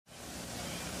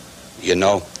You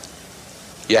know,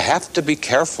 you have to be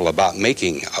careful about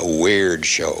making a weird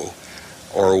show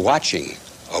or watching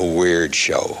a weird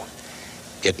show.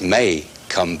 It may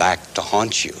come back to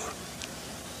haunt you.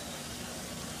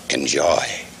 Enjoy.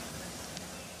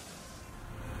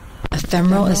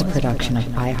 Ephemeral is a production of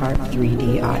iHeart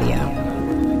 3D Audio.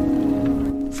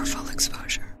 For full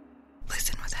exposure,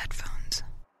 listen with headphones.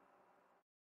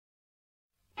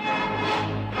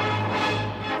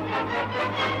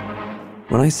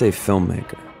 When I say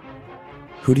filmmaker,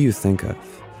 who do you think of?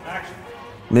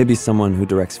 Maybe someone who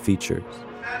directs features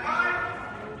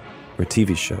or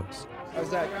TV shows. How's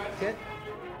that, kid?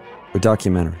 Or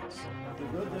documentaries.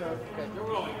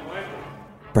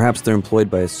 Perhaps they're employed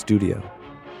by a studio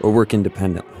or work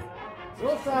independently.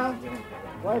 Roll sound.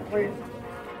 Quiet, please.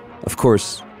 Of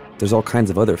course, there's all kinds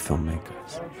of other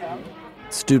filmmakers.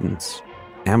 Students,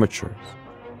 amateurs,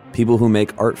 people who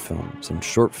make art films and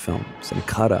short films and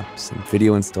cut-ups and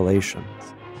video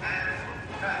installations.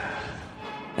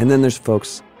 And then there's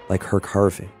folks like Herc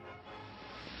Harvey.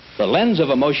 The lens of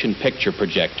a motion picture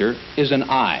projector is an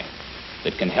eye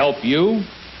that can help you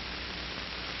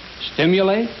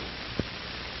stimulate,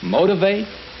 motivate,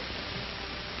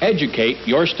 educate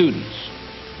your students.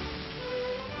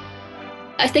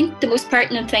 I think the most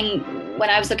pertinent thing when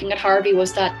I was looking at Harvey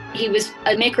was that he was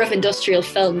a maker of industrial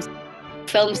films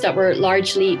that were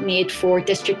largely made for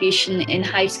distribution in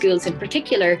high schools in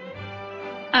particular.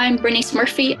 I'm Bernice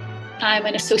Murphy. I'm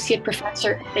an associate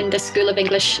professor in the School of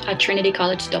English at Trinity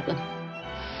College, Dublin.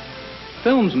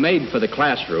 Films made for the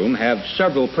classroom have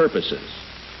several purposes.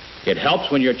 It helps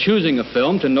when you're choosing a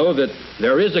film to know that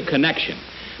there is a connection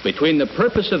between the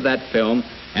purpose of that film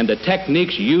and the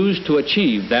techniques used to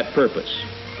achieve that purpose.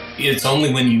 It's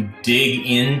only when you dig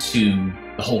into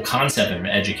the whole concept of an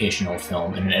educational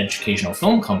film and an educational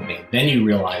film company, then you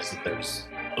realize that there's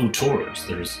auteurs,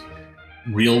 there's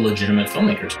real legitimate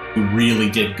filmmakers who really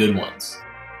did good ones.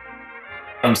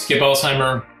 I'm Skip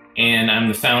Elsheimer, and I'm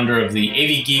the founder of the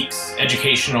AV Geeks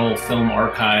Educational Film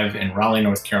Archive in Raleigh,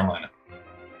 North Carolina.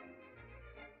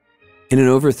 In an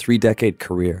over 3-decade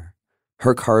career,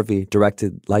 Herc Harvey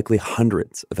directed likely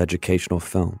hundreds of educational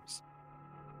films.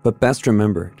 But best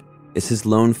remembered is his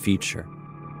lone feature,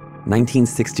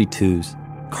 1962's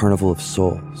Carnival of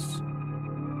Souls.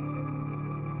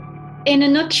 In a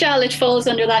nutshell, it falls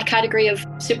under that category of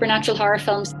supernatural horror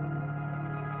films.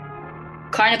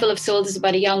 Carnival of Souls is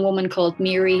about a young woman called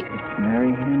Mary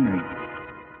Henry,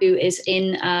 who is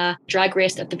in a drag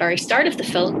race at the very start of the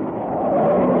film.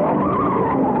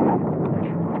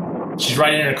 She's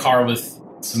riding in a car with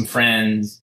some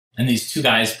friends, and these two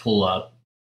guys pull up,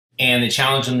 and they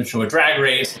challenge them to a drag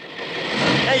race.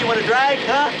 Hey, you want to drag,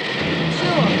 huh?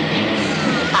 Sure.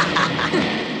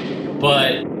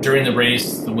 But during the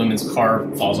race, the women's car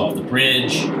falls off the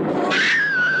bridge.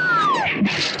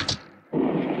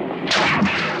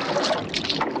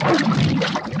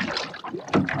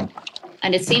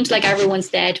 And it seems like everyone's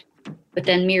dead, but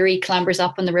then Mary clambers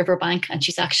up on the riverbank and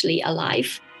she's actually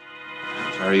alive.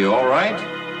 Are you all right?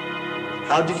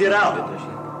 How'd you get out?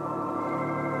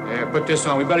 Yeah, put this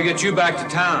on. We better get you back to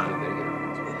town.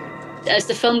 As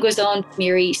the film goes on,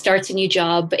 Mary starts a new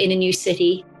job in a new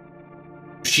city.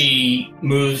 She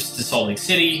moves to Salt Lake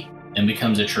City and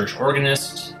becomes a church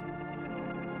organist.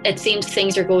 It seems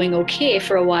things are going okay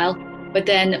for a while, but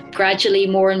then gradually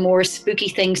more and more spooky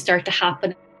things start to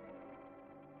happen.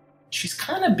 She's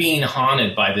kind of being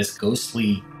haunted by this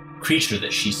ghostly creature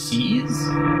that she sees.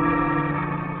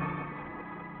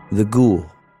 The Ghoul,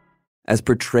 as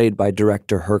portrayed by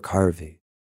director Herc Harvey,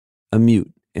 a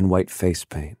mute in white face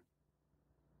paint.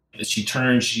 She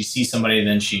turns, she sees somebody,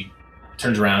 then she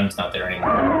turns around, it's not there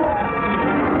anymore.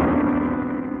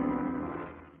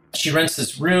 She rents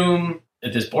this room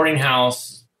at this boarding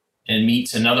house and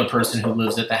meets another person who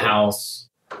lives at the house.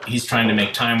 He's trying to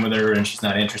make time with her and she's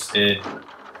not interested.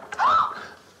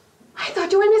 I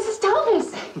thought you were Mrs.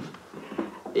 Thomas.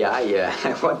 Yeah,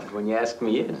 I wondered when you asked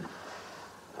me in.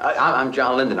 I'm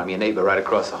John Linden. I'm your neighbor right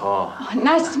across the hall. Oh,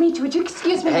 nice to meet you. Would you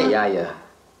excuse me? Hey, I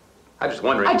was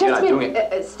wondering if you're not doing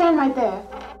it. Stand right there.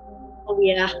 Oh,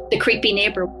 yeah, the creepy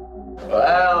neighbor.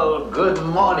 Well, good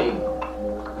morning.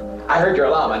 I heard your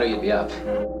alarm. I knew you'd be up.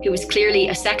 Who was clearly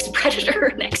a sex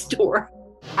predator next door.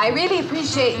 I really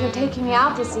appreciate you taking me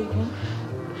out this evening.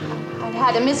 I'd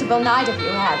had a miserable night if you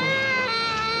hadn't.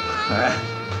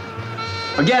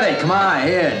 Forget it. Come on,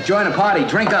 here. Join the party.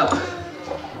 Drink up.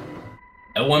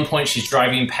 At one point, she's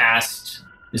driving past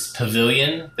this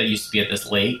pavilion that used to be at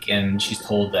this lake, and she's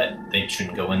told that they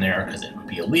shouldn't go in there because it would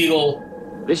be illegal.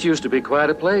 This used to be quite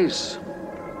a place.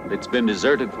 It's been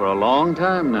deserted for a long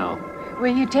time now.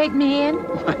 Will you take me in?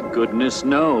 My goodness,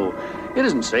 no. It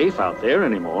isn't safe out there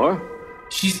anymore.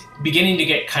 She's beginning to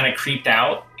get kind of creeped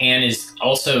out and is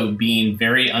also being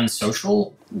very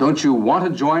unsocial. Don't you want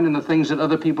to join in the things that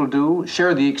other people do?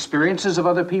 Share the experiences of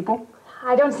other people?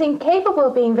 I don't seem capable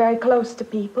of being very close to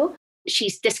people.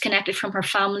 She's disconnected from her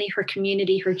family, her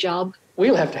community, her job.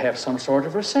 We'll have to have some sort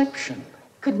of reception.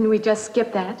 Couldn't we just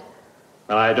skip that?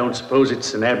 Well, I don't suppose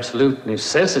it's an absolute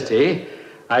necessity.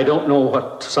 I don't know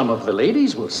what some of the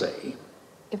ladies will say.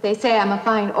 If they say I'm a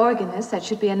fine organist, that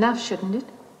should be enough, shouldn't it?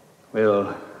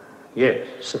 Well,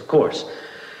 yes, of course.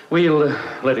 We'll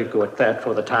let it go at that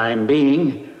for the time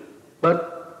being.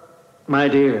 But, my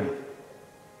dear,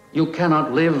 you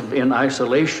cannot live in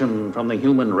isolation from the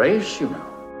human race, you know.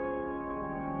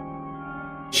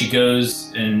 She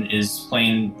goes and is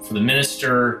playing for the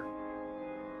minister,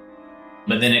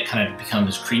 but then it kind of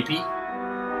becomes creepy.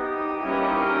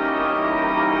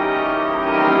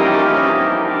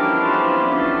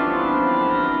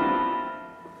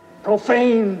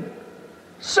 Profane,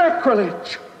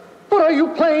 sacrilege. What are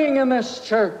you playing in this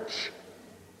church?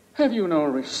 Have you no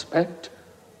respect?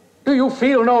 Do you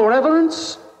feel no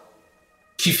reverence?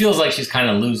 She feels like she's kind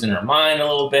of losing her mind a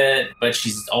little bit, but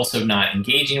she's also not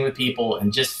engaging with people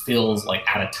and just feels like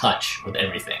out of touch with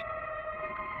everything.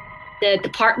 The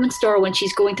department store, when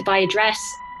she's going to buy a dress,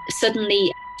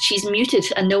 suddenly she's muted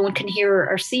and no one can hear her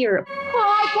or see her.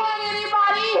 Why can't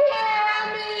anybody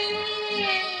hear me?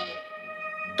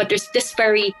 But there's this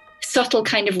very subtle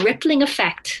kind of rippling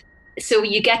effect. So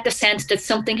you get the sense that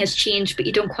something has changed, but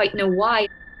you don't quite know why.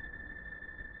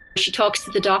 She talks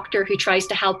to the doctor who tries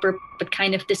to help her, but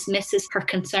kind of dismisses her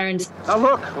concerns. Now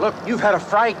look, you've had a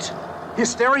fright.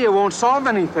 Hysteria won't solve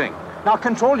anything. Now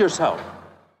control yourself.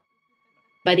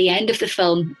 By the end of the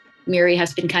film, Mary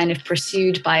has been kind of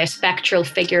pursued by a spectral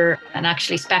figure, and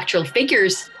actually spectral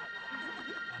figures.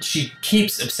 She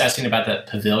keeps obsessing about that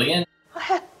pavilion. I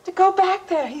have to go back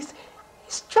there. He's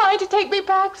trying to take me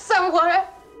back somewhere.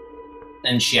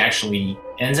 And she actually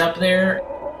ends up there.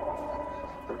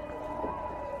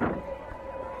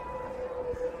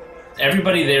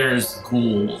 Everybody there is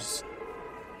ghouls.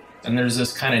 And there's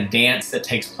this kind of dance that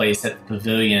takes place at the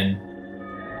pavilion.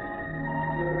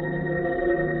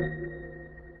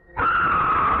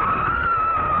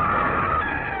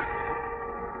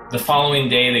 The following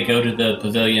day, they go to the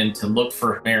pavilion to look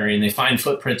for Mary, and they find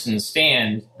footprints in the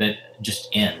stand that just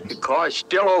end. The car's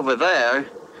still over there,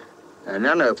 and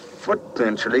then the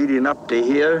footprints leading up to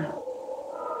here.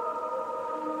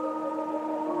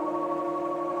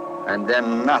 And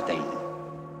then nothing.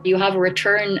 You have a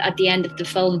return at the end of the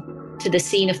film to the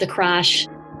scene of the crash.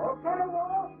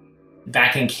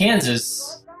 Back in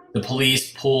Kansas, the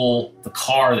police pull the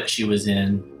car that she was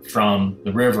in from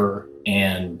the river,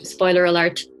 and spoiler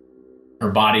alert, her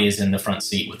body is in the front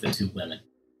seat with the two women.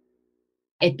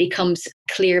 It becomes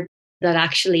clear that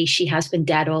actually she has been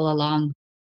dead all along.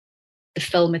 The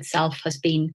film itself has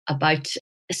been about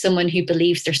someone who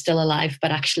believes they're still alive, but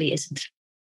actually isn't.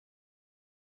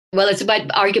 Well, it's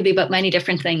arguably about many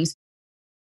different things.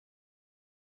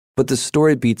 But the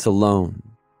story beats alone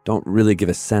don't really give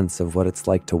a sense of what it's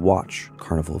like to watch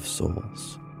Carnival of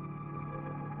Souls.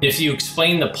 If you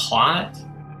explain the plot,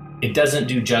 it doesn't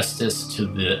do justice to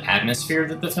the atmosphere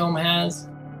that the film has.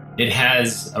 It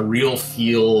has a real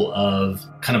feel of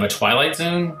kind of a Twilight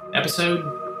Zone episode.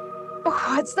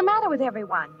 What's the matter with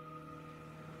everyone?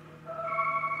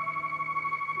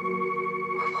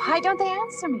 Why don't they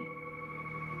answer me?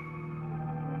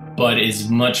 But is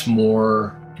much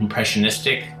more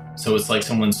impressionistic. So it's like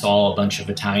someone saw a bunch of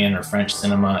Italian or French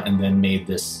cinema and then made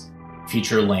this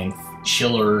feature-length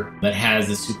chiller that has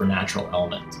a supernatural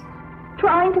element.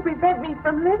 Trying to prevent me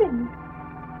from living.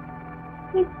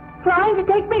 He's trying to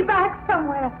take me back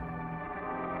somewhere.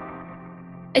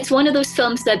 It's one of those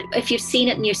films that if you've seen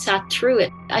it and you sat through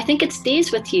it, I think it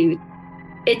stays with you.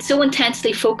 It's so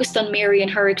intensely focused on Mary and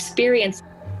her experience.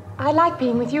 I like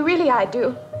being with you, really I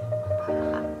do.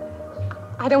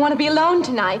 I don't want to be alone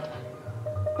tonight.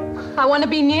 I want to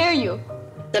be near you.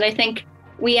 That I think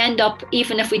we end up,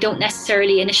 even if we don't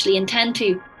necessarily initially intend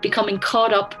to, becoming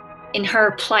caught up in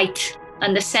her plight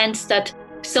and the sense that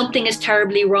something is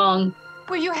terribly wrong.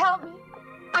 Will you help me?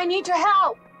 I need your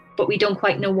help. But we don't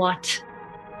quite know what.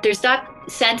 There's that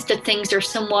sense that things are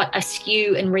somewhat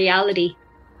askew in reality.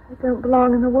 I don't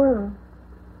belong in the world.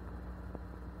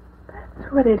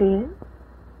 That's what it is.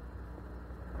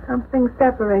 Something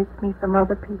separates me from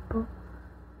other people.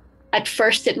 At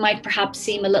first, it might perhaps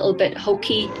seem a little bit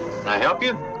hokey. Can I help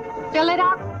you? Fill it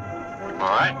up. All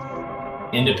right.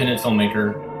 Independent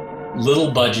filmmaker,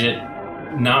 little budget,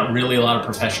 not really a lot of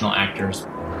professional actors.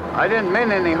 I didn't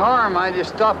mean any harm. I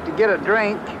just stopped to get a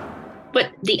drink.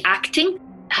 But the acting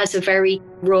has a very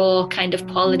raw kind of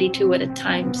quality to it at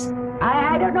times.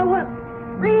 I don't know what's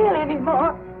real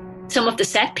anymore. Some of the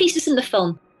set pieces in the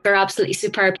film are absolutely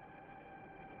superb.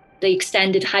 The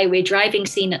extended highway driving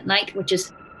scene at night, which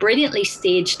is brilliantly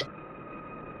staged.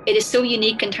 It is so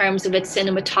unique in terms of its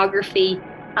cinematography,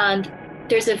 and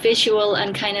there's a visual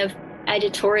and kind of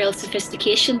editorial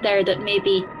sophistication there that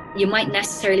maybe you might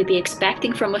necessarily be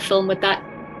expecting from a film with that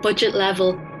budget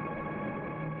level.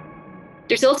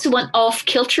 There's also an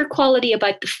off-kilter quality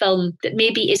about the film that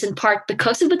maybe is in part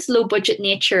because of its low-budget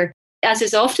nature, as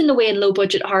is often the way in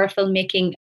low-budget horror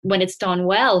filmmaking when it's done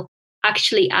well,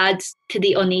 actually adds to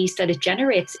the unease that it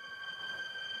generates.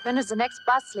 When does the next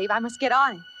bus leave? I must get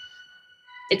on.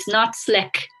 It's not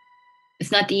slick.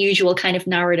 It's not the usual kind of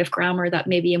narrative grammar that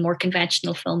maybe a more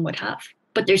conventional film would have.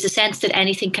 But there's a sense that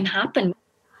anything can happen.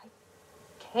 I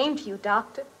came to you,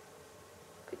 Doctor,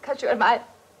 because you're my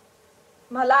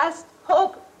last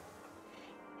hope.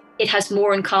 It has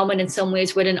more in common in some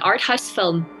ways with an art house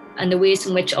film and the ways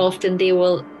in which often they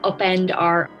will upend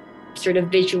our sort of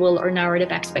visual or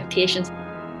narrative expectations.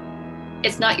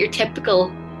 It's not your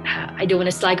typical, I don't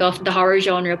want to slag off the horror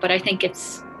genre, but I think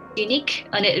it's unique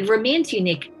and it remains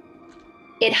unique.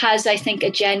 It has, I think, a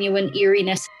genuine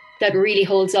eeriness that really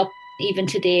holds up even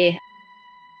today.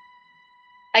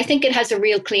 I think it has a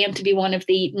real claim to be one of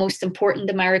the most important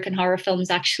American horror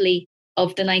films, actually,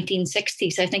 of the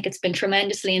 1960s. I think it's been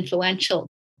tremendously influential,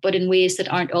 but in ways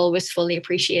that aren't always fully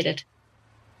appreciated.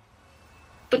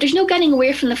 But there's no getting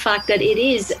away from the fact that it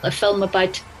is a film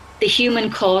about the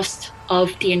human cost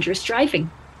of dangerous driving.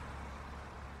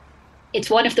 It's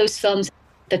one of those films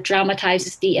that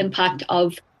dramatizes the impact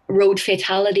of road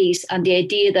fatalities and the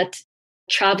idea that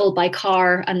travel by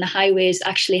car and the highways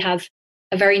actually have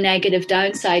a very negative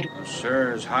downside. Well,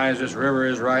 sir, as high as this river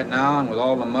is right now and with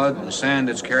all the mud and sand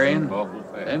it's carrying,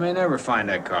 they may never find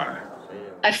that car.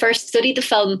 I first studied the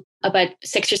film about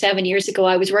 6 or 7 years ago.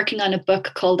 I was working on a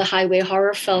book called The Highway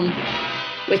Horror Film,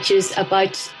 which is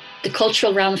about the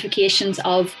cultural ramifications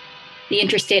of the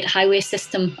interstate highway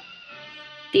system,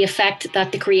 the effect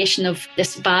that the creation of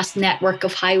this vast network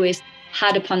of highways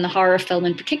had upon the horror film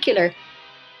in particular.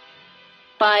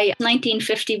 By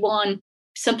 1951,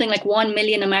 something like 1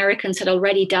 million Americans had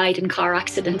already died in car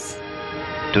accidents.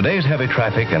 Today's heavy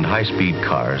traffic and high-speed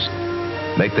cars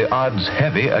make the odds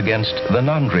heavy against the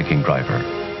non-drinking driver.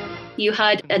 You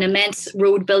had an immense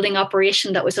road building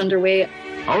operation that was underway.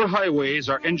 Our highways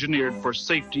are engineered for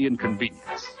safety and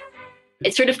convenience.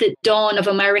 It's sort of the dawn of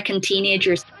American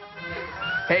teenagers.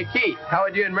 Hey, Keith, how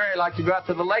would you and Mary like to go out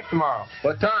to the lake tomorrow?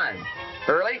 What time?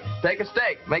 Early? Take a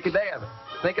steak. Make a day of it.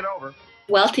 Think it over.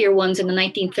 Wealthier ones in the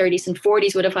 1930s and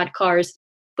 40s would have had cars,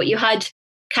 but you had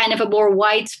kind of a more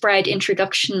widespread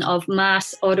introduction of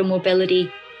mass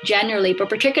automobility generally, but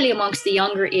particularly amongst the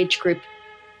younger age group.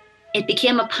 It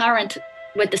became apparent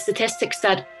with the statistics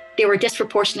that they were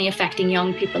disproportionately affecting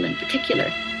young people in particular.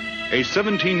 A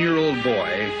 17-year-old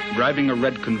boy driving a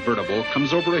red convertible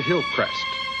comes over a hill crest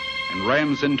and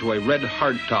rams into a red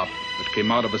hardtop that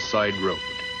came out of a side road.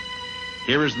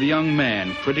 Here is the young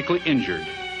man critically injured,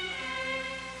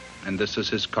 and this is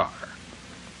his car.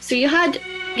 So you had,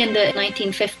 in the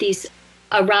 1950s,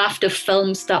 a raft of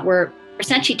films that were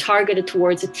essentially targeted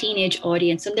towards a teenage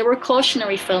audience, and they were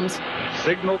cautionary films.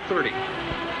 Signal 30,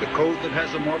 the code that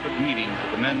has a morbid meaning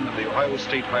to the men of the Ohio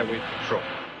State Highway Patrol.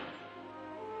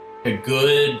 A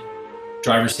good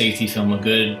driver safety film, a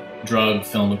good drug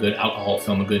film, a good alcohol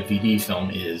film, a good VD film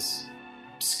is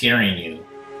scaring you.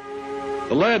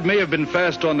 The lad may have been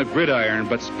fast on the gridiron,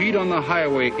 but speed on the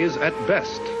highway is at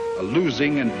best a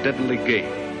losing and deadly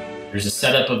game. There's a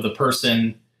setup of the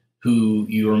person who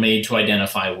you are made to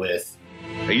identify with.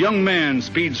 A young man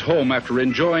speeds home after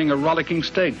enjoying a rollicking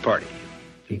stag party.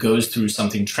 He goes through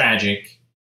something tragic,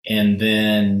 and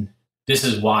then this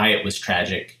is why it was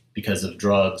tragic, because of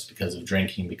drugs, because of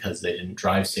drinking, because they didn't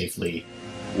drive safely.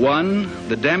 1,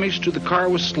 the damage to the car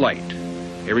was slight.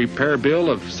 A repair bill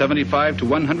of $75 to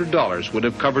 $100 would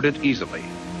have covered it easily.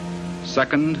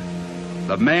 2nd,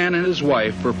 the man and his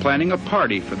wife were planning a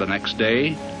party for the next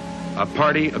day, a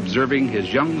party observing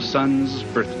his young son's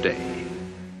birthday.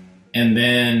 And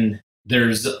then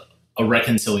there's a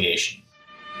reconciliation.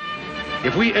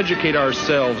 If we educate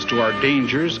ourselves to our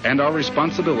dangers and our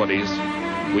responsibilities,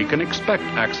 we can expect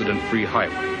accident-free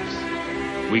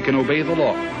highways. We can obey the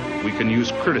law. We can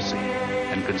use courtesy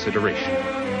and consideration.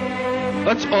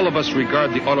 Let's all of us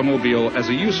regard the automobile as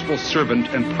a useful servant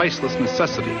and priceless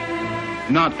necessity,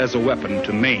 not as a weapon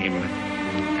to maim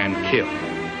and kill.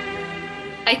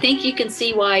 I I think you can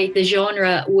see why the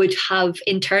genre would have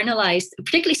internalized,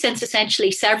 particularly since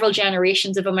essentially several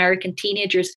generations of American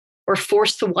teenagers were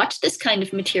forced to watch this kind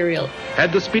of material.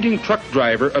 Had the speeding truck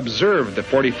driver observed the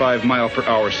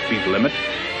 45-mile-per-hour speed limit,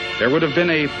 there would have been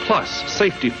a plus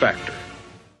safety factor.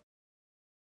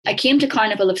 I came to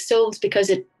Carnival of Souls because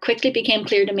it quickly became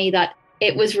clear to me that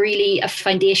it was really a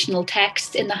foundational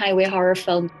text in the highway horror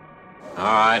film. All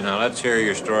right, now let's hear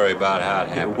your story about how it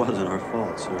happened. It wasn't our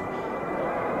fault, sir.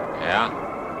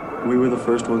 Yeah? We were the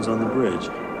first ones on the bridge,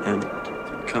 and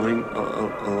coming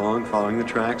along, following the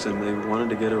tracks, and they wanted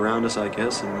to get around us, I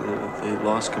guess, and they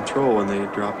lost control when they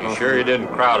dropped off. You sure you didn't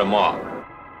crowd them off?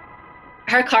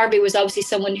 Herk Harvey was obviously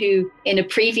someone who, in a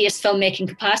previous filmmaking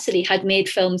capacity, had made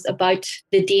films about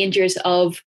the dangers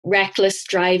of reckless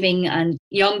driving and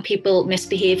young people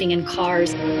misbehaving in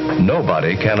cars.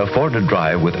 Nobody can afford to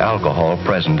drive with alcohol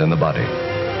present in the body.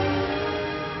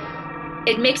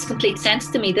 It makes complete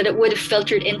sense to me that it would have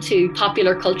filtered into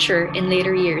popular culture in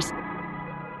later years.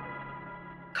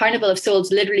 Carnival of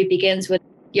Souls literally begins with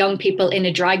young people in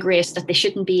a drag race that they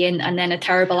shouldn't be in, and then a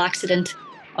terrible accident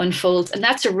unfolds. And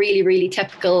that's a really, really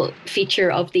typical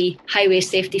feature of the highway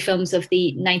safety films of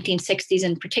the 1960s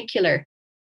in particular.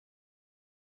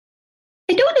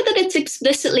 I don't know that it's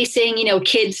explicitly saying,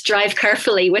 kids drive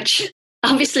carefully, which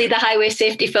obviously the highway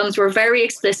safety films were very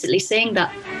explicitly saying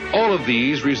that. All of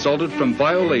these resulted from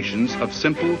violations of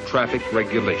simple traffic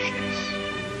regulations.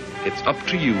 It's up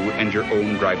to you and your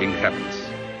own driving habits.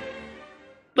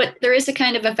 But there is a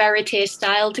kind of a verite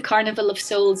style to Carnival of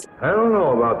Souls. I don't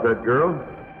know about that, girl.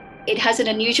 It has an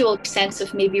unusual sense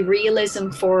of maybe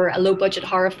realism for a low-budget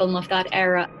horror film of that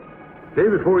era. Day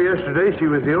before yesterday, she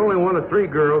was the only one of 3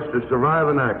 girls to survive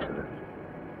an accident.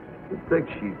 You'd think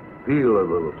she'd feel a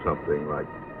little something like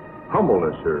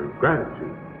humbleness or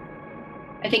gratitude.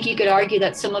 I think you could argue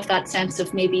that some of that sense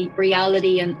of maybe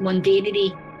reality and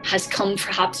mundanity has come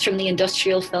perhaps from the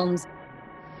industrial films.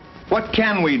 What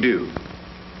can we do?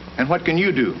 And what can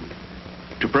you do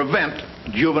to prevent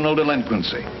juvenile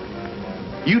delinquency?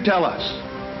 You tell us.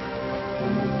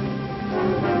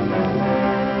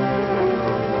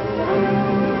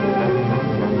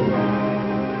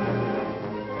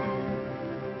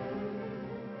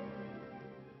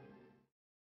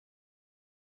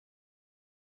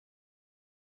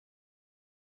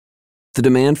 The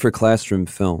demand for classroom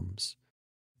films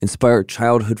inspired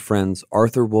childhood friends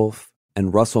Arthur Wolfe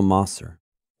and Russell Mosser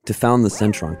to found the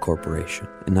Centron Corporation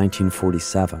in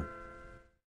 1947.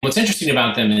 What's interesting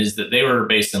about them is that they were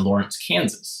based in Lawrence,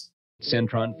 Kansas.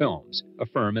 Centron Films, a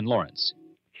firm in Lawrence.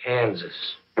 Kansas.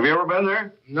 Have you ever been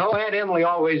there? No, Aunt Emily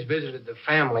always visited the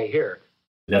family here.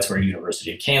 That's where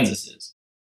University of Kansas is.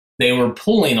 They were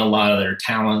pulling a lot of their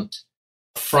talent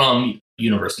from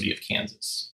University of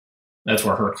Kansas. That's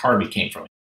where Herk Harvey came from.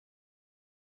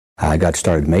 I got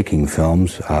started making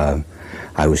films.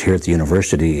 I was here at the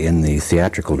university in the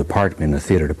theatrical department, in the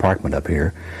theater department up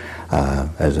here,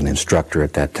 as an instructor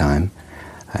at that time.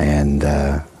 And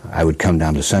I would come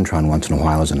down to Centron once in a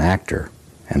while as an actor.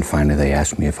 And finally they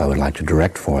asked me if I would like to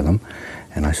direct for them.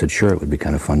 And I said, sure, it would be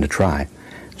kind of fun to try.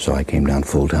 So I came down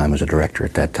full-time as a director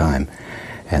at that time.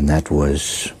 And that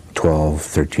was 12,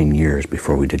 13 years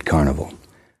before we did Carnival.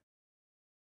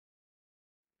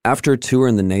 After a tour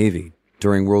in the Navy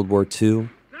during World War II,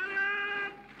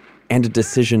 and a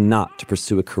decision not to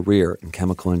pursue a career in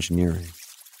chemical engineering,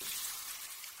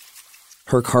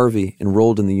 Herk Harvey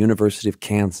enrolled in the University of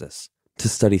Kansas to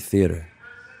study theater.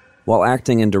 While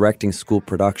acting and directing school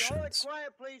productions,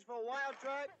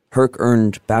 Herk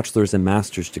earned bachelor's and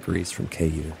master's degrees from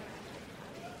KU.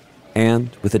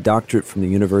 And, with a doctorate from the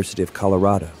University of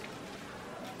Colorado,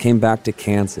 came back to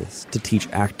Kansas to teach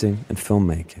acting and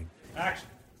filmmaking. Action.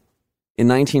 In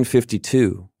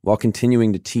 1952, while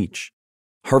continuing to teach,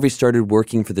 Harvey started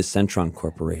working for the Centron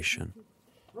Corporation,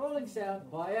 Rolling sound,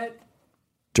 quiet.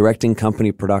 directing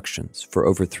company productions for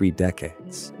over 3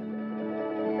 decades.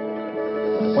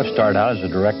 Well, started out as a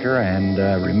director and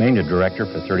remained a director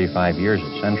for 35 years at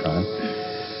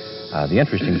Centron. The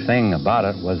interesting thing about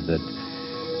it was that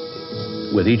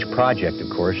with each project, of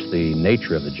course, the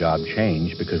nature of the job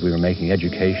changed because we were making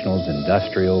educationals,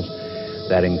 industrials.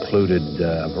 That included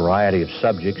a variety of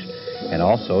subjects. And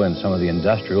also in some of the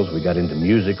industrials, we got into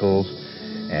musicals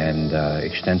and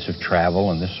extensive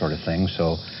travel and this sort of thing.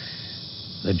 So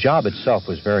the job itself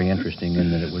was very interesting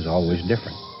in that it was always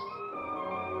different.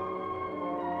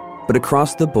 But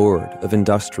across the board of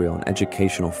industrial and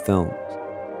educational films,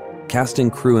 casting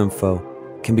crew info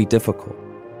can be difficult,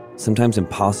 sometimes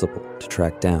impossible to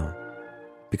track down,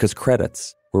 because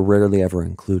credits were rarely ever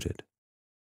included.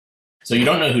 So you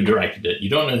don't know who directed it, you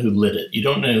don't know who lit it, you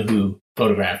don't know who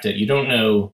photographed it. You don't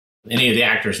know any of the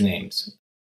actors' names.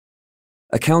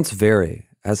 Accounts vary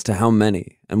as to how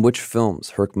many and which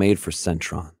films Herc made for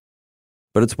Centron,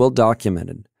 but it's well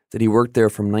documented that he worked there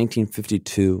from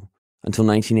 1952 until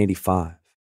 1985.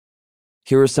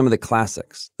 Here are some of the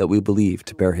classics that we believe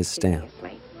to bear his stamp.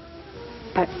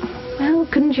 But, well,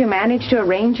 couldn't you manage to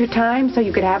arrange your time so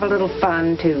you could have a little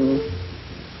fun, too?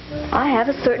 I have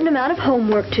a certain amount of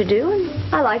homework to do,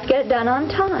 and I like to get it done on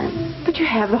time. But you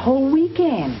have the whole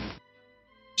weekend.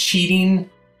 Cheating,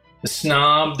 the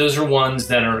snob, those are ones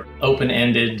that are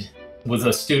open-ended, with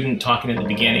a student talking at the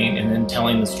beginning and then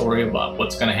telling the story about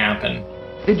what's going to happen.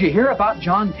 Did you hear about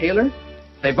John Taylor?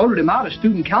 They voted him out as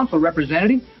student council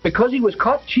representative because he was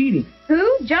caught cheating.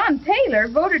 Who? John Taylor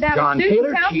voted out John student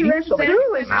Taylor council cheating? representative.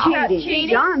 Who is cheating?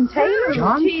 John Taylor.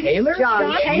 John Taylor?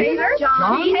 John Taylor.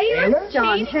 John Taylor.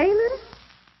 John Taylor.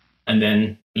 And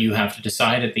then you have to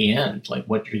decide at the end, like,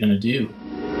 what you're going to do.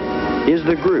 Is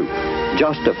the group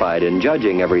justified in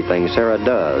judging everything Sarah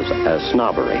does as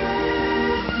snobbery?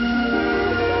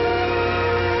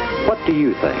 What do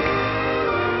you think?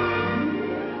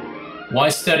 Why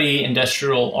Study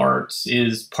Industrial Arts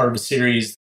is part of a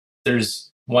series. There's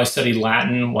Why Study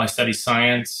Latin, Why Study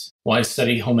Science, Why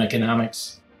Study Home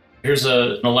Economics. Here's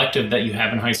an elective that you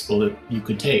have in high school that you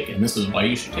could take, and this is why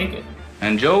you should take it.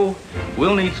 And Joe,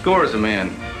 we'll need scores of men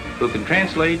who can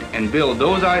translate and build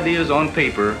those ideas on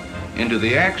paper into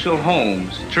the actual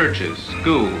homes, churches,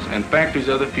 schools, and factories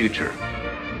of the future.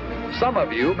 Some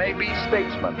of you may be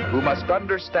statesmen who must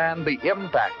understand the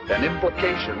impact and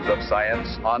implications of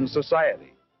science on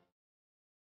society.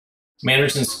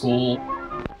 Manners in school.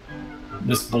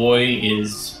 This boy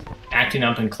is acting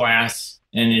up in class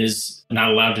and is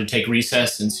not allowed to take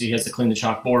recess, and so he has to clean the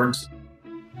chalkboards.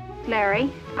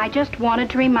 Larry, I just wanted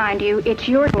to remind you, it's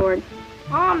your board.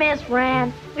 Oh, Miss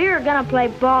Rand, we were gonna play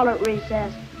ball at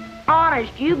recess.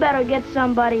 Honest, you better get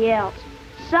somebody else.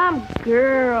 Some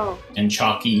girl. And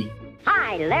Chalky.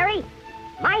 Hi, Larry.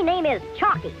 My name is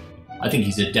Chalky. I think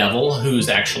he's a devil who's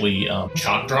actually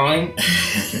chalk drawing.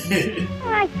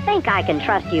 I think I can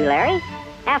trust you, Larry.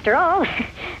 After all,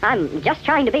 I'm just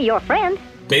trying to be your friend.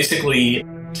 Basically,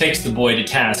 takes the boy to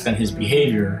task on his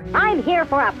behavior. I'm here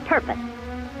for a purpose.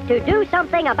 To do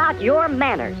something about your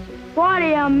manners. What do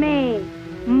you mean,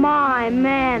 my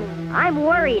manners? I'm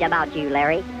worried about you,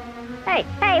 Larry.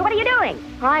 Hey, what are you doing?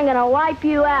 I'm gonna wipe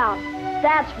you out.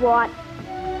 That's what.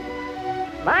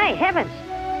 My heavens,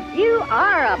 you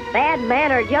are a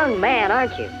bad-mannered young man,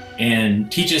 aren't you?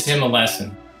 And teaches him a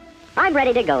lesson. I'm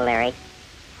ready to go, Larry.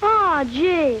 Aw,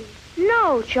 gee.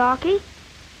 No, Chalky.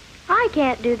 I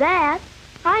can't do that.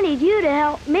 I need you to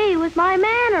help me with my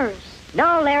manners.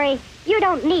 No, Larry, you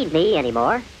don't need me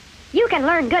anymore. You can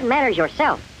learn good manners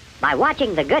yourself by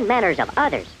watching the good manners of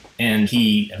others. And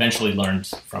he eventually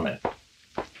learns from it.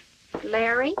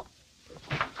 Larry,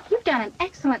 you've done an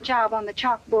excellent job on the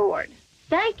chalkboard.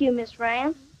 Thank you, Miss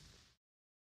Rand.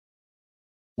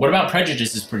 What About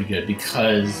Prejudice is pretty good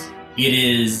because it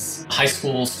is high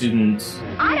school students.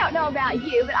 I don't know about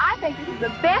you, but I think this is the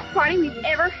best party we've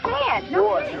ever had.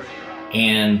 No,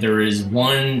 And there is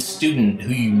one student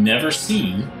who you never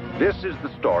see. This is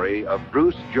the story of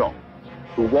Bruce Jones,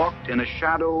 who walked in a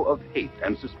shadow of hate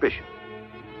and suspicion.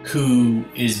 Who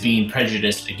is being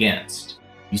prejudiced against.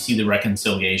 You see the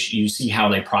reconciliation, you see how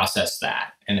they process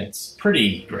that, and it's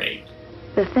pretty great.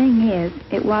 The thing is,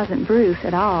 it wasn't Bruce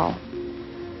at all.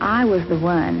 I was the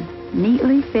one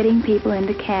neatly fitting people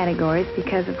into categories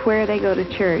because of where they go to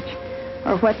church,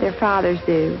 or what their fathers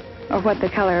do, or what the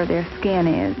color of their skin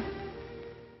is.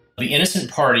 The Innocent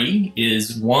Party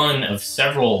is one of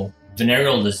several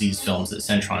venereal disease films that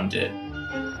Centron did.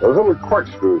 Those little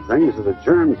corkscrew things are the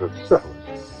germs of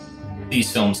syphilis.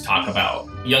 These films talk about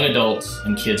young adults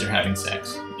and kids are having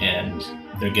sex, and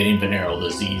they're getting venereal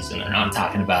disease, and they're not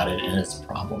talking about it, and it's a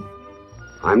problem.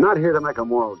 I'm not here to make a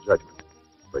moral judgment,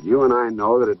 but you and I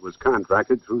know that it was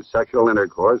contracted through sexual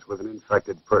intercourse with an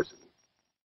infected person.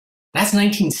 That's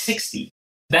 1960.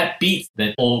 That beats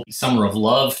that old Summer of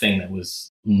Love thing that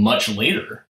was much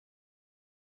later.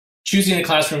 Choosing a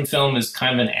classroom film is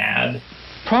kind of an ad.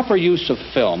 Proper use of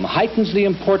film heightens the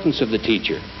importance of the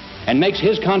teacher and makes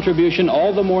his contribution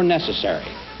all the more necessary.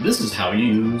 This is how you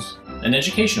use an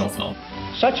educational film.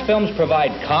 Such films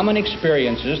provide common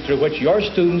experiences through which your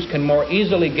students can more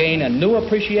easily gain a new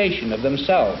appreciation of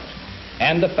themselves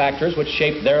and the factors which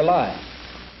shape their lives.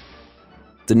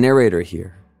 The narrator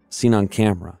here, seen on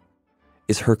camera,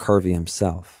 is Herc Harvey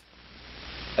himself.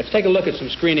 Let's take a look at some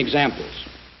screen examples.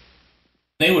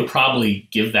 They would probably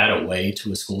give that away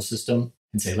to a school system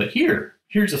and say, but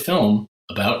here's a film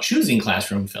about choosing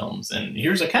classroom films. And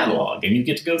here's a catalog, and you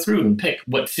get to go through and pick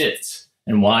what fits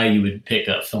and why you would pick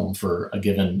a film for a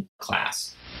given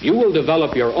class. You will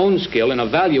develop your own skill in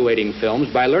evaluating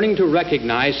films by learning to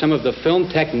recognize some of the film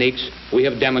techniques we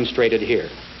have demonstrated here.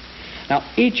 Now,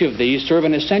 each of these serve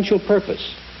an essential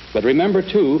purpose, but remember,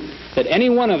 too, that any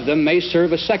one of them may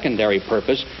serve a secondary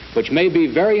purpose, which may be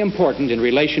very important in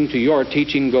relation to your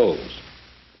teaching goals.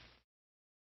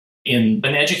 In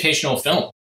an educational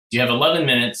film, you have 11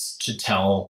 minutes to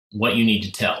tell what you need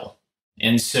to tell.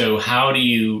 And so how do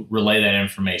you relay that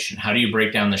information? How do you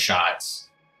break down the shots?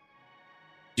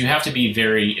 You have to be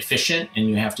very efficient and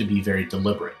you have to be very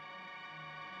deliberate.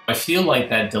 I feel like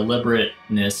that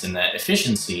deliberateness and that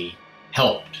efficiency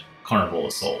helped Carnival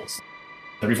of Souls.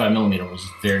 35mm was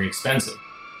very expensive.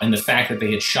 And the fact that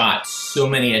they had shot so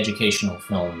many educational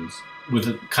films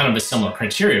with kind of a similar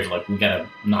criteria of like, we got to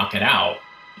knock it out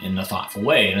in a thoughtful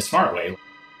way, in a smart way.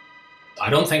 I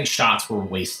don't think shots were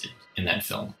wasted in that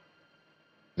film.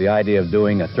 The idea of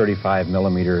doing a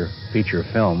 35mm feature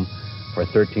film for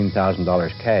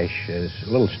 $13,000 cash is a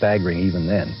little staggering even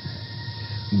then.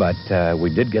 But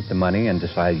we did get the money and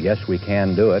decided, yes, we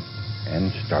can do it,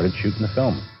 and started shooting the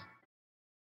film.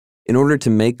 In order to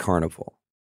make Carnival,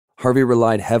 Harvey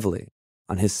relied heavily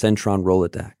on his Centron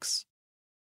Rolodex.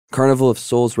 Carnival of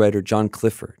Souls writer John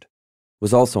Clifford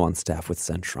was also on staff with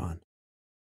Centron.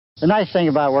 The nice thing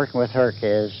about working with Herc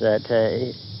is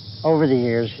that over the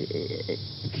years,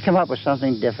 if you come up with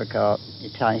something difficult,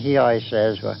 he always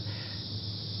says, well,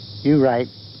 you write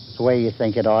the way you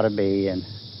think it ought to be, and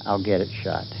I'll get it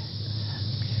shot.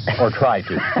 Or try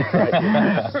to.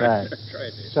 Right.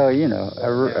 So, you know,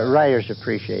 writers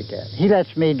appreciate that. He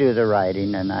lets me do the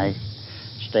writing, and I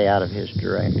stay out of his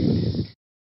directing.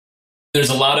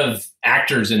 There's a lot of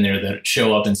actors in there that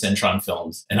show up in Centron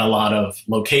films, and a lot of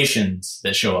locations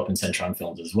that show up in Centron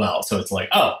films as well. So it's like,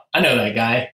 oh, I know that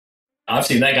guy. I've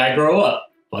seen that guy grow up.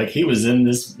 Like, he was in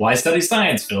this Why Study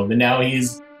Science film, and now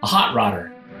he's a hot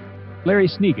rodder. Larry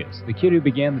Sneakus, the kid who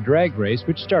began the drag race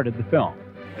which started the film.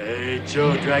 Hey,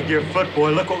 Joe, drag your foot,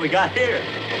 boy. Look what we got here.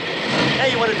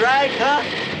 Hey, you want to drag, huh?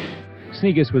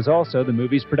 Sneakus was also the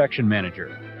movie's production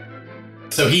manager.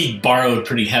 So he borrowed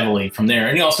pretty heavily from there,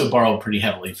 and he also borrowed pretty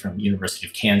heavily from University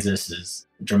of Kansas's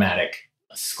dramatic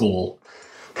school.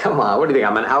 Come on, what do you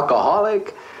think, I'm an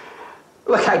alcoholic?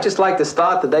 Look, I just like to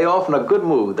start the day off in a good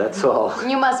mood, that's all.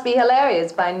 You must be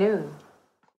hilarious by noon.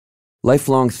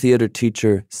 Lifelong theater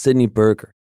teacher Sidney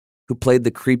Berger, who played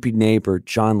the creepy neighbor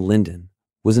John Linden,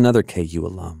 was another KU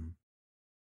alum.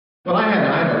 Well, I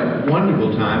had a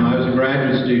wonderful time. I was a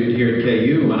graduate student here at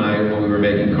KU when we were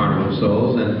making Carnival of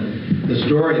Souls, and the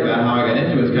story about how I got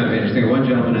into it is kind of interesting. One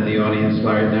gentleman in the audience,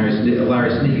 Larry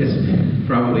Sneakus,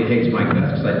 probably hates my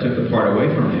guts because I took the part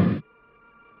away from him.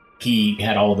 He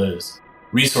had all those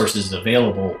resources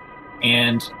available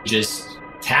and just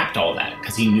tapped all that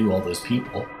because he knew all those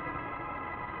people.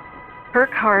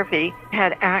 Herc Harvey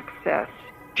had access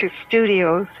to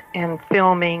studios and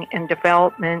filming and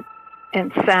development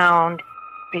and sound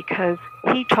because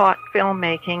he taught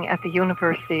filmmaking at the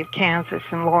University of Kansas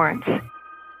in Lawrence.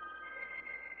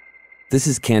 This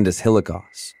is Candace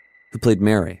Hilligoss, who played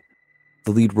Mary,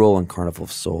 the lead role in Carnival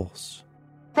of Souls.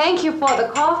 Thank you for the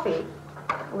coffee.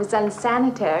 It was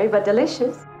unsanitary, but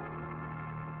delicious.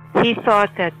 He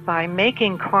thought that by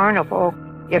making Carnival,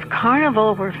 if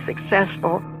Carnival were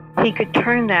successful, he could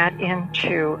turn that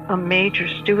into a major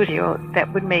studio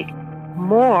that would make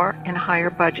more and higher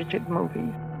budgeted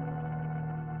movies.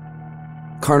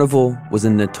 Carnival was a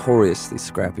notoriously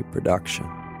scrappy production.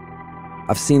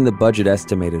 I've seen the budget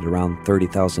estimated around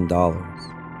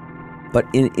 $30,000. But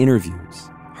in interviews,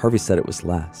 Harvey said it was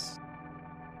less.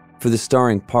 For the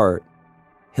starring part,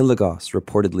 Hilligoss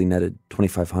reportedly netted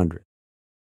 $2,500.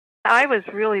 I was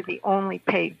really the only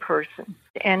paid person,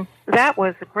 and that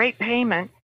was a great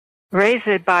payment.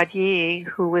 Reza Badiyi,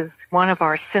 who was one of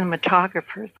our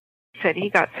cinematographers, said he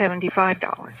got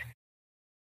 $75.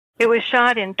 It was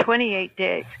shot in 28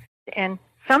 days, and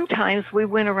sometimes we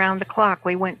went around the clock.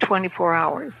 We went 24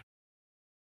 hours.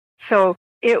 So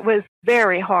it was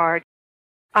very hard.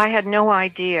 I had no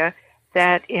idea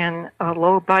that in a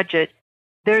low budget,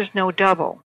 there's no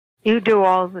double. You do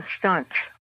all the stunts.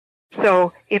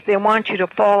 So if they want you to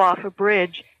fall off a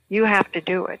bridge, you have to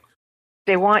do it.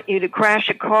 They want you to crash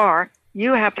a car,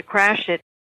 you have to crash it.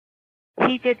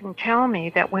 He didn't tell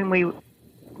me that when we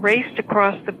raced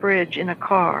across the bridge in a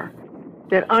car,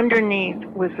 that underneath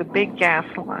was a big gas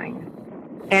line.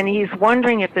 And he's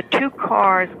wondering if the two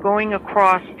cars going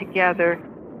across together,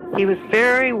 he was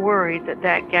very worried that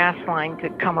that gas line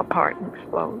could come apart and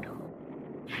explode.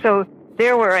 So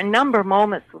There were a number of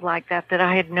moments like that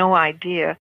I had no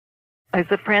idea. As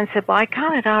a friend said, well, I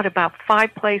counted out about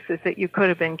 5 places that you could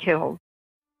have been killed.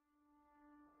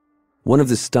 One of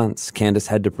the stunts Candace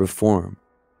had to perform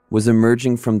was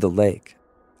emerging from the lake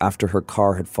after her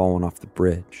car had fallen off the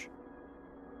bridge.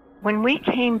 When we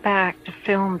came back to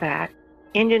film that,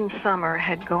 Indian summer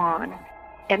had gone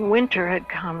and winter had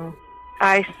come.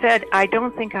 I said, I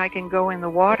don't think I can go in the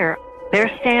water.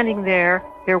 They're standing there,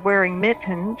 they're wearing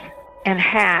mittens and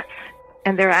hats,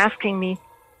 and they're asking me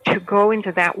to go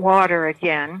into that water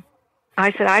again.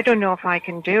 I said, I don't know if I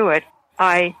can do it.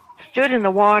 I stood in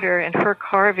the water, and Herc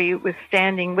Harvey was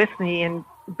standing with me in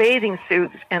bathing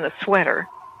suits and a sweater.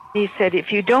 He said,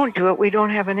 if you don't do it, we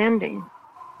don't have an ending.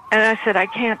 And I said, I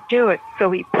can't do it.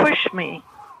 So he pushed me,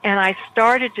 and I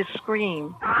started to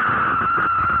scream.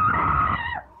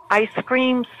 I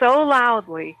screamed so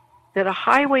loudly that a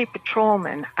highway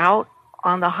patrolman out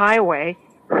on the highway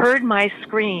heard my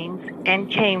screams and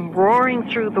came roaring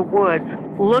through the woods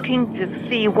looking to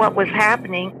see what was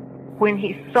happening. When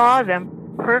he saw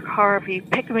them, Herc Harvey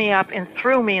picked me up and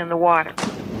threw me in the water.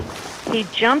 He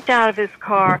jumped out of his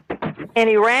car and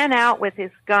he ran out with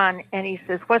his gun and he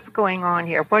says, what's going on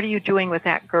here? What are you doing with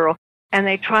that girl? And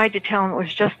they tried to tell him it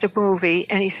was just a movie,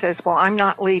 and he says, well, I'm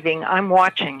not leaving, I'm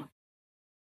watching.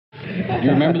 Do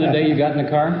you remember the day you got in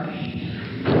the car?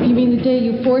 You mean the day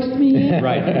you forced me in?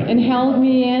 Right. And held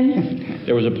me in?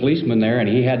 There was a policeman there, and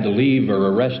he had to leave or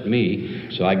arrest me,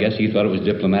 so I guess he thought it was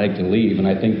diplomatic to leave, and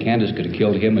I think Candace could have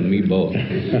killed him and me both,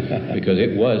 because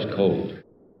it was cold.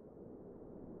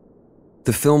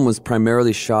 The film was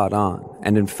primarily shot on,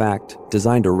 and in fact,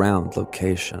 designed around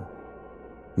location.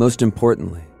 Most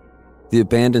importantly, the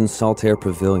abandoned Saltair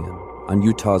Pavilion on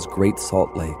Utah's Great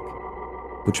Salt Lake,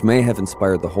 which may have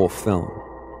inspired the whole film,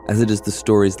 as it is the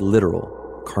story's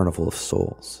literal Carnival of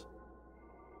Souls.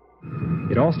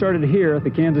 It all started here at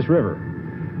the Kansas River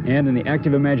and in the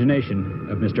active imagination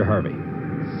of Mr. Harvey.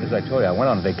 As I told you, I went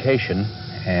on vacation,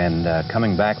 and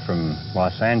coming back from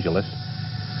Los Angeles,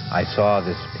 I saw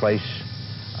this place,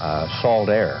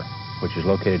 Saltair, which is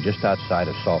located just outside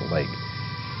of Salt Lake.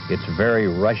 It's very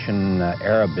Russian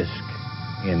Arabesque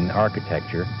in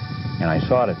architecture, and I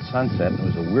saw it at sunset, and it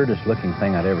was the weirdest looking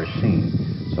thing I'd ever seen.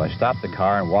 So I stopped the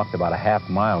car and walked about a half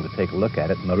mile to take a look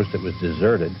at it, and noticed it was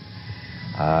deserted.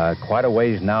 Quite a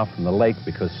ways now from the lake,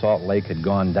 because Salt Lake had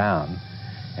gone down,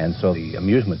 and so the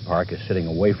amusement park is sitting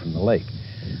away from the lake.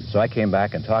 So I came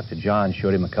back and talked to John,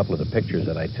 showed him a couple of the pictures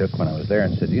that I took when I was there,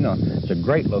 and said, you know, it's a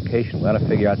great location. We ought to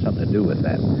figure out something to do with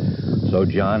that. So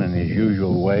John, in his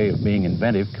usual way of being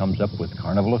inventive, comes up with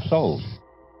Carnival of Souls.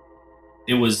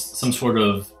 It was some sort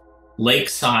of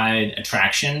lakeside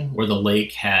attraction where the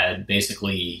lake had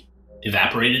basically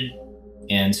evaporated,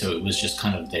 and so it was just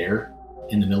kind of there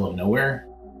in the middle of nowhere.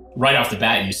 Right off the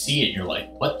bat, you see it, and you're like,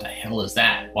 what the hell is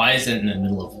that? Why is it in the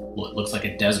middle of what looks like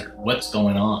a desert? What's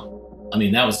going on? I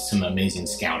mean, that was some amazing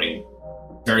scouting.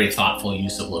 Very thoughtful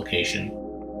use of location.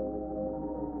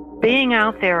 Being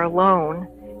out there alone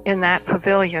in that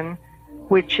pavilion,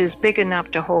 which is big enough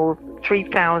to hold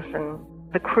 3,000,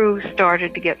 the crew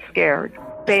started to get scared.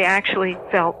 They actually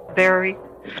felt very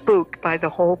spooked by the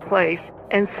whole place.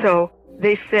 And so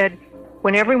they said,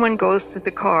 when everyone goes to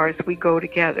the cars, we go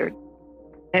together.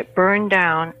 It burned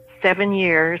down 7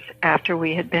 years after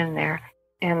we had been there.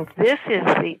 And this is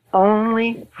the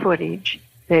only footage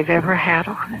they've ever had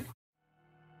on it.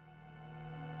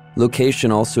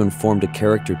 Location also informed a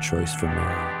character choice for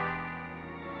Mary,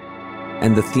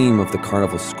 and the theme of the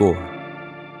Carnival score.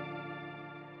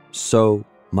 So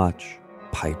much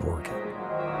pipe organ.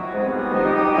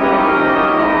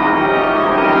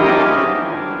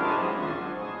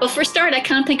 Well, for a start, I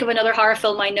can't think of another horror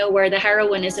film I know where the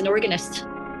heroine is an organist.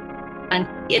 And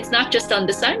it's not just on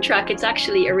the soundtrack, it's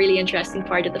actually a really interesting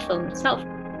part of the film itself.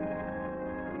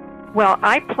 Well,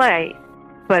 I play,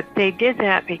 but they did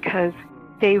that because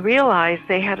they realized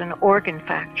they had an organ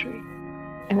factory.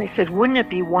 And they said, wouldn't it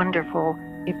be wonderful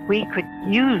if we could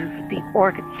use the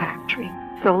organ factory?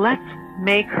 So let's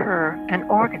make her an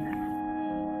organist.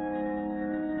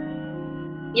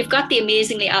 You've got the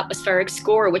amazingly atmospheric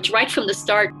score, which right from the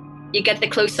start, you get the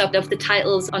close-up of the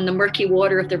titles on the murky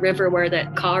water of the river where the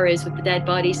car is with the dead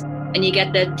bodies, and you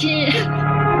get the...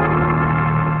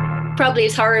 Probably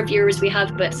as horror viewers, we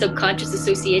have a subconscious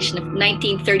association of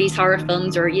 1930s horror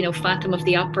films or, you know, Phantom of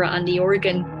the Opera and the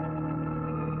organ.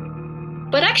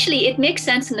 But actually, it makes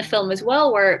sense in the film as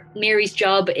well, where Mary's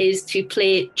job is to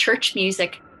play church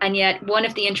music, and yet one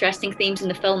of the interesting themes in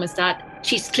the film is that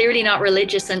she's clearly not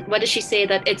religious, and what does she say?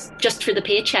 That it's just for the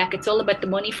paycheck, it's all about the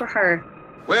money for her.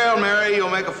 Well, Mary, you'll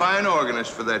make a fine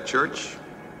organist for that church.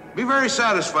 Be very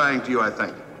satisfying to you, I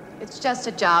think. It's just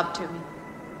a job to me.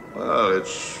 Well,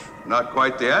 it's not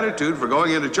quite the attitude for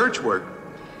going into church work.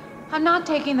 I'm not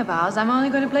taking the vows. I'm only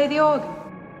going to play the organ.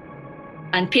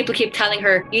 And people keep telling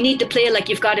her, you need to play like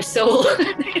you've got a soul.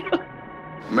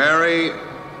 Mary,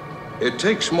 it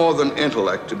takes more than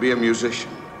intellect to be a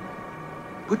musician.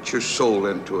 Put your soul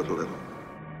into it a little.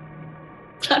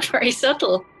 Not very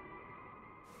subtle.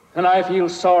 And I feel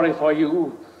sorry for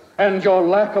you and your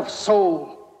lack of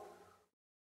soul.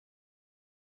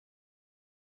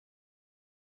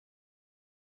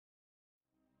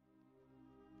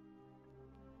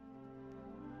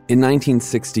 In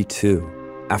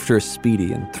 1962, after a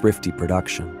speedy and thrifty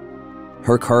production,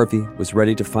 Herc Harvey was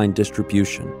ready to find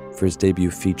distribution for his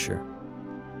debut feature.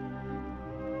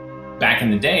 Back in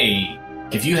the day,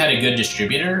 if you had a good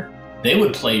distributor, they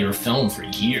would play your film for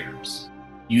years.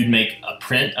 You'd make a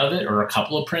print of it or a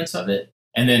couple of prints of it,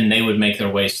 and then they would make their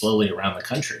way slowly around the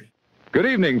country. Good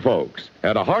evening, folks,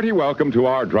 and a hearty welcome to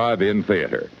our drive-in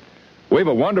theater. We have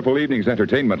a wonderful evening's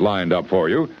entertainment lined up for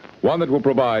you, one that will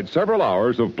provide several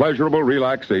hours of pleasurable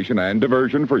relaxation and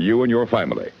diversion for you and your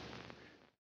family.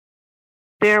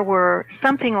 There were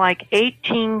something like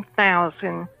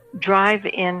 18,000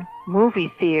 drive-in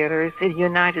movie theaters in the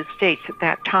United States at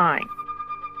that time.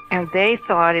 And they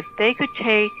thought if they could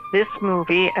take this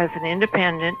movie as an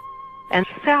independent and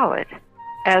sell it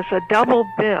as a double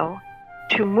bill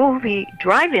to movie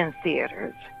drive-in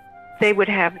theaters, they would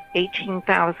have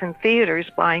 18,000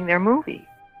 theaters buying their movie.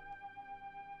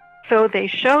 So they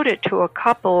showed it to a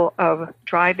couple of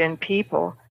drive-in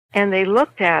people, and they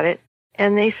looked at it,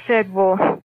 and they said,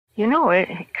 well, you know, it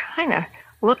kind of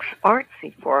looks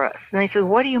artsy for us. And they said,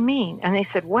 what do you mean? And they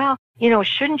said, well, you know,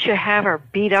 shouldn't you have her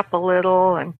beat up a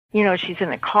little? And, you know, she's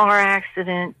in a car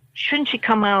accident. Shouldn't she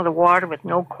come out of the water with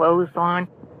no clothes on?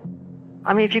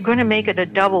 I mean, if you're going to make it a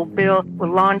double bill with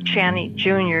Lon Chaney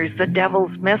Jr.'s The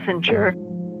Devil's Messenger,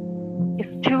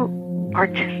 it's too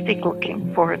artistic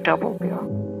looking for a double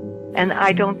bill. And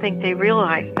I don't think they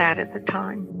realized that at the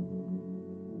time.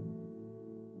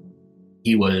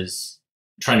 He was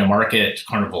trying to market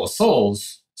Carnival of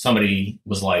Souls. Somebody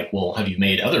was like, well, have you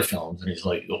made other films? And he's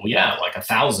like, well, yeah, like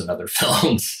 1,000 other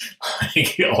films,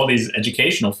 like all these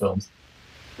educational films.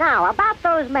 Now, about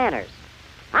those manners,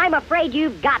 I'm afraid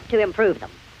you've got to improve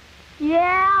them.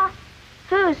 Yeah?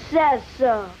 Who says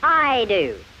so? I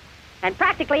do. And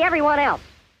practically everyone else.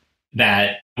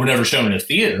 That were never shown in a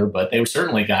theater, but they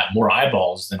certainly got more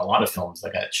eyeballs than a lot of films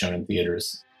that got shown in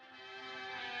theaters.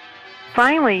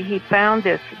 Finally, he found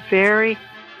this very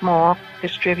small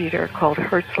distributor called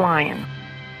Hertz Lion.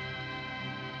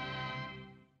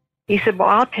 He said, well,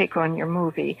 I'll take on your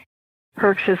movie.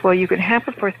 Hertz says, well, you can have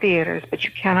it for theaters, but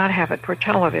you cannot have it for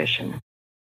television.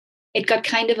 It got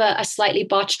kind of a slightly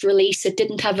botched release. It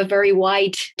didn't have a very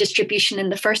wide distribution in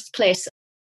the first place.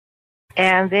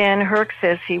 And then Herc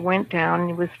says he went down and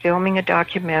he was filming a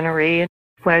documentary. And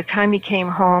by the time he came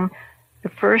home, the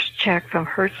first check from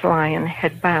Hertz Lion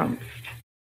had bounced.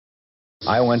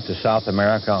 I went to South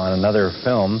America on another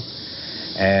film,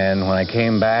 and when I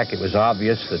came back, it was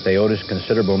obvious that they owed us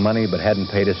considerable money but hadn't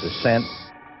paid us a cent.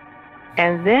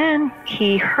 And then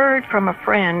he heard from a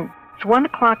friend, it's 1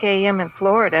 o'clock a.m. in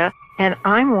Florida, and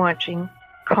I'm watching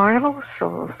Carnival of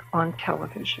Souls on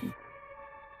television.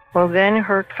 Well, then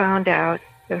Herc found out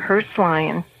that Hertz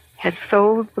Lion had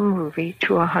sold the movie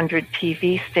to 100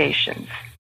 TV stations,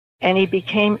 and he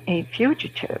became a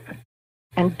fugitive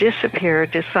and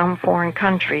disappeared to some foreign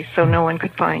country so no one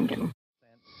could find him.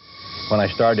 When I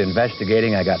started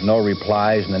investigating, I got no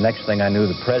replies, and the next thing I knew,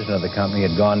 the president of the company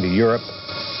had gone to Europe,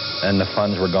 and the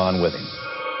funds were gone with him.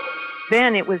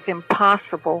 Then it was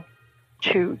impossible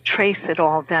to trace it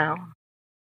all down.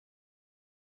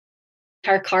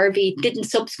 Herc Harvey didn't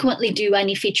subsequently do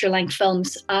any feature-length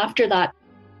films after that.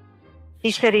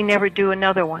 He said he'd never do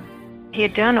another one. He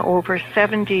had done over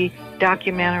 70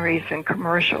 documentaries and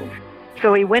commercials.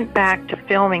 So he went back to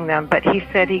filming them, but he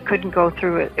said he couldn't go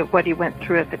through what he went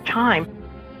through at the time.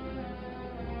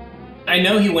 I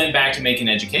know he went back to making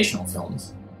educational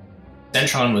films.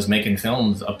 Centron was making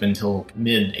films up until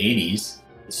mid-'80s,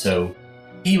 so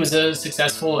he was a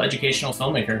successful educational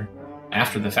filmmaker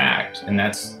after the fact, and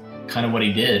that's kind of what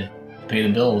he did to pay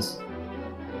the bills.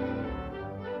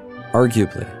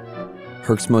 Arguably,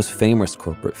 Herc's most famous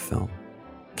corporate film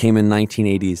came in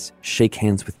 1980's Shake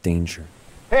Hands with Danger.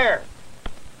 Here,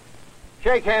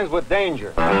 shake hands with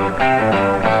danger.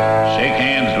 Shake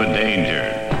hands with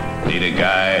danger. Need a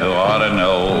guy who ought to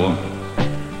know.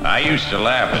 I used to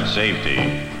laugh at safety.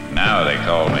 Now they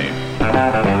call me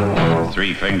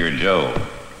Three-Finger Joe.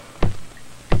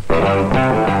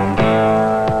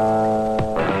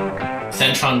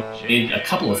 Cintron made a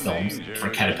couple of films for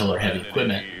Caterpillar Heavy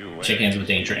Equipment, Shake Hands with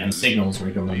Danger and Signals,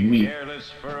 Rigor Morty.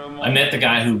 I met the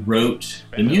guy who wrote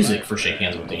the music for Shake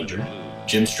Hands with Danger,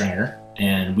 Jim Stringer,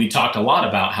 and we talked a lot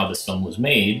about how this film was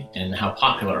made and how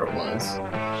popular it was.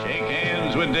 Shake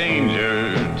hands with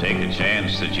danger, take a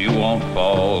chance that you won't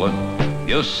fall.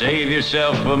 You'll save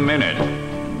yourself a minute,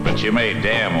 but you may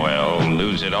damn well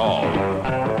lose it all.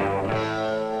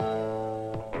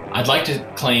 I'd like to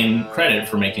claim credit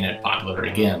for making it popular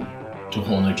again to a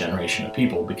whole new generation of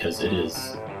people because it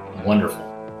is wonderful.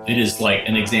 It is like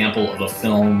an example of a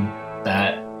film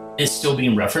that is still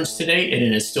being referenced today and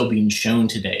it is still being shown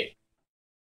today.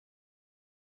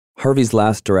 Harvey's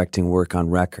last directing work on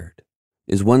record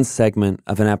is one segment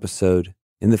of an episode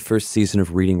in the first season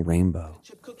of Reading Rainbow.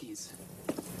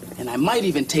 And I might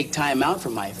even take time out for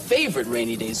my favorite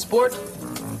rainy day sport,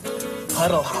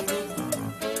 puddle hopping.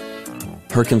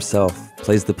 Herc himself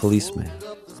plays the policeman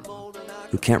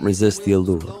who can't resist the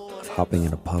allure of hopping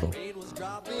in a puddle.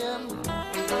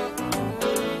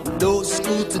 No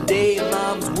school today,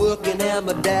 mom's working and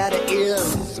my daddy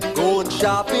is going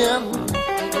shopping.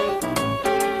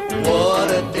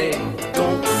 What a day,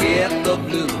 don't get the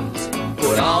blues.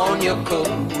 Put on your coat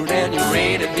and your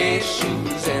rainy day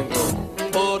shoes and go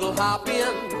puddle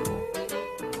hopping.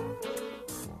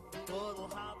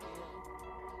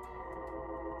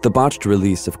 The botched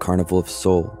release of Carnival of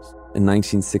Souls in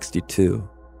 1962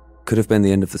 could have been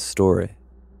the end of the story.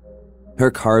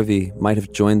 Herc Harvey might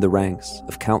have joined the ranks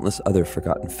of countless other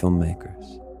forgotten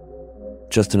filmmakers.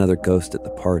 Just another ghost at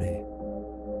the party.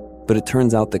 But it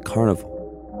turns out that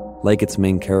Carnival, like its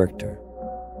main character,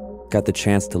 got the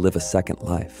chance to live a second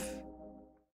life.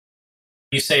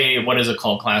 You say, what is a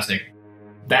cult classic?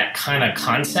 That kind of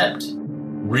concept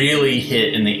really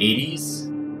hit in the 80s.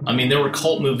 I mean, there were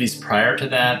cult movies prior to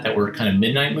that were kind of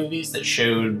midnight movies that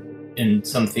showed in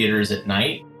some theaters at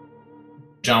night.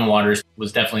 John Waters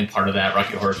was definitely part of that.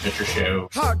 Rocky Horror Picture Show.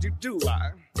 How'd you do,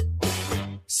 I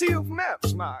see you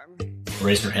maps, man.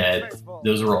 Razorhead.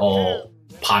 Those were all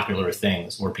popular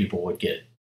things where people would get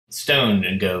stoned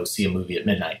and go see a movie at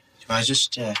midnight. Do I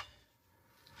just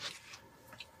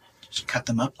cut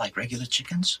them up like regular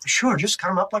chickens? Sure, just cut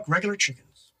them up like regular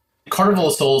chickens. Carnival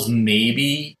of Souls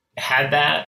maybe had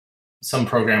that. Some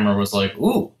programmer was like,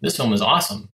 ooh, this film is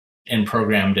awesome, and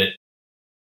programmed it.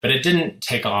 But it didn't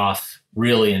take off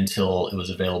really until it was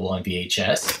available on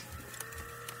VHS.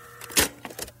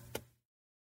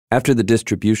 After the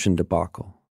distribution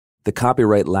debacle, the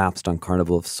copyright lapsed on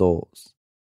Carnival of Souls,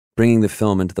 bringing the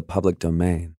film into the public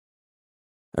domain.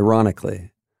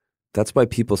 Ironically, that's why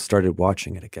people started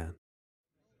watching it again.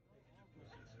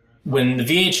 When the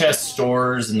VHS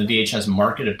stores and the VHS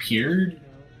market appeared,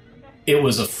 it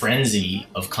was a frenzy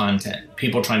of content.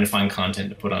 People trying to find content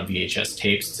to put on VHS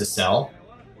tapes to sell.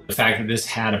 The fact that this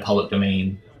had a public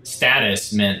domain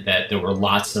status meant that there were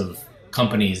lots of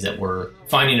companies that were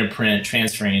finding a print,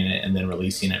 transferring it, and then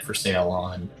releasing it for sale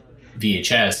on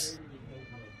VHS.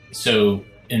 So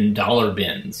in dollar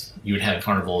bins, you would have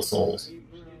Carnival of Souls.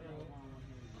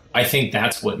 I think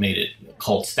that's what made it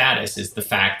cult status, is the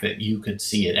fact that you could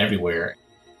see it everywhere.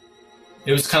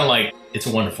 It was kind of like It's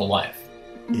a Wonderful Life.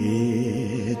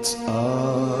 It's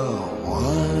a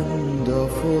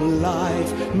wonderful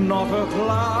life, not a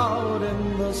cloud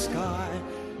in the sky.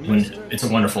 When It's a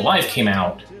Wonderful Life came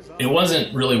out, it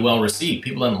wasn't really well received.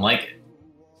 People didn't like it.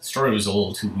 The story was a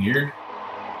little too weird.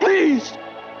 Please!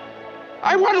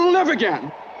 I want to live again!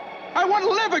 I want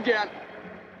to live again!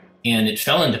 And it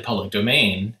fell into public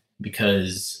domain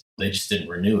because they just didn't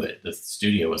renew it. The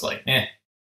studio was like, eh.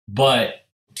 But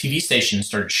TV stations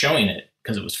started showing it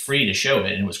because it was free to show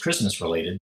it, and it was Christmas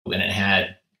related, and it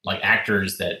had like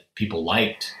actors that people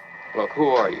liked. Look, who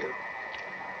are you?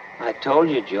 I told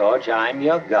you, George, I'm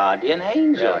your guardian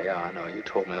angel. Yeah, I know. You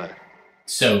told me that.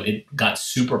 So it got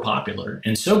super popular,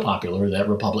 and so popular that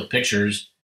Republic Pictures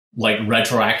like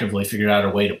retroactively figured out a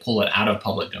way to pull it out of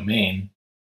public domain.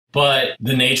 But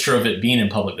the nature of it being in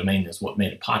public domain is what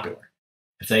made it popular.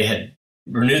 If they had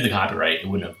renewed the copyright, it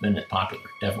wouldn't have been as popular,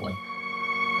 definitely.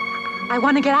 I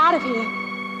want to get out of here.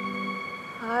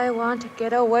 I want to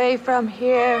get away from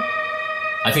here.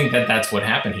 I think that that's what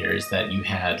happened here, is that you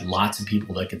had lots of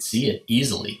people that could see it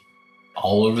easily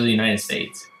all over the United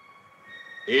States.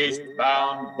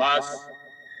 Eastbound bus.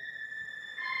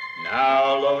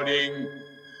 Now loading.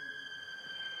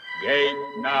 Gate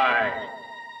 9.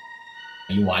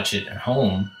 You watch it at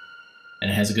home,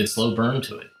 and it has a good slow burn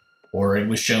to it. Or it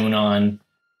was shown on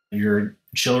your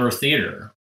chiller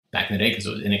theater back in the day because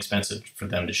it was inexpensive for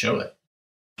them to show it.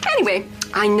 Anyway,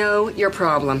 I know your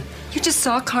problem. You just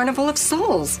saw Carnival of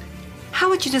Souls. How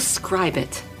would you describe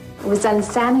it? It was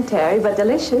unsanitary, but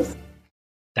delicious.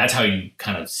 That's how you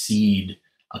kind of seed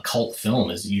a cult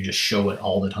film, is you just show it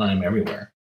all the time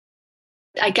everywhere.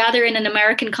 I gather in an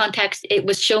American context, it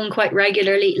was shown quite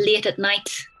regularly late at night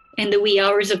in the wee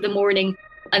hours of the morning.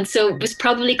 And so it was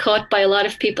probably caught by a lot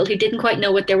of people who didn't quite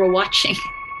know what they were watching.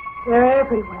 They're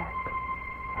everywhere.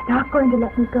 They're not going to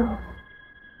let me go.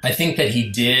 I think that he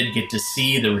did get to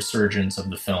see the resurgence of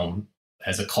the film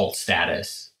as a cult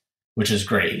status, which is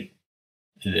great.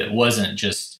 It wasn't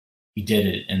just he did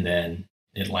it and then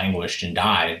it languished and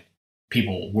died.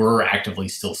 People were actively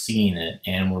still seeing it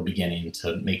and were beginning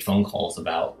to make phone calls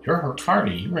about, "You're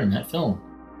Harvey, you were in that film."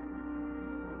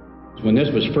 When this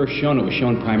was first shown, it was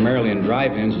shown primarily in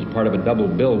drive-ins as part of a double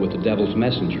bill with The Devil's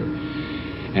Messenger.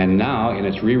 And now, in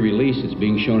its re-release, it's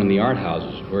being shown in the art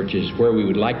houses, which is where we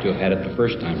would like to have had it the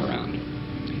first time around.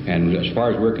 And as far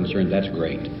as we're concerned, that's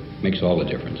great. Makes all the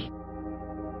difference.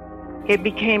 It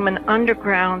became an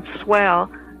underground swell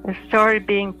and started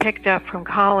being picked up from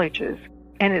colleges.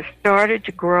 And it started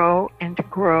to grow and to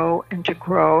grow and to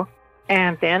grow.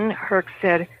 And then Herc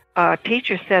said, a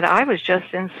teacher said, "I was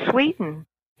just in Sweden."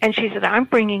 And she said, "I'm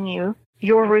bringing you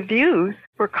your reviews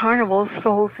for Carnival of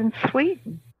Souls in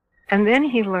Sweden." And then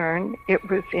he learned it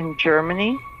was in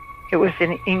Germany, it was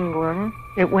in England,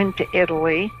 it went to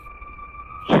Italy.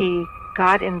 He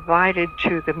got invited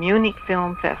to the Munich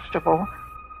Film Festival.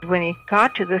 When he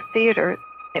got to the theater,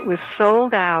 it was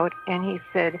sold out, and he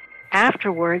said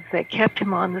afterwards they kept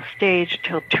him on the stage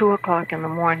till 2 o'clock in the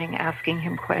morning asking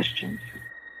him questions.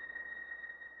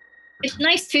 It's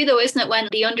nice too, though, isn't it, when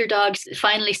the underdogs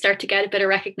finally start to get a bit of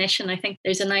recognition? I think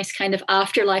there's a nice kind of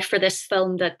afterlife for this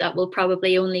film that will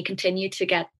probably only continue to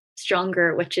get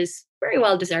stronger, which is very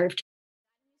well deserved.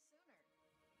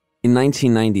 In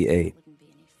 1998,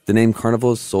 the name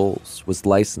Carnival of Souls was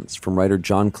licensed from writer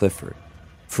John Clifford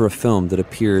for a film that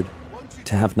appeared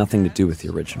to have nothing to do with the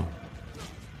original.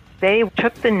 They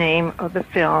took the name of the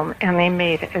film and they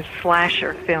made a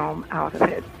slasher film out of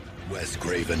it. Wes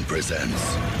Craven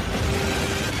presents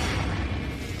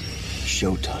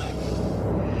Showtime.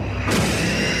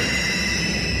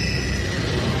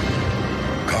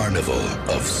 Carnival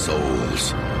of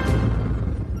Souls.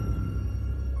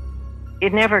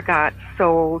 It never got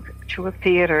sold to a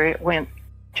theater. It went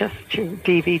just to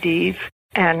DVDs,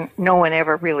 and no one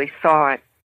ever really saw it.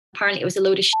 Apparently it was a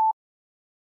load of shit.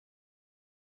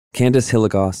 Candice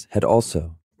Hilligoss had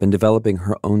also been developing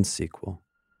her own sequel.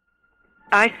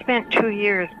 I spent 2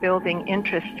 years building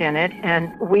interest in it,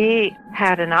 and we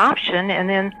had an option, and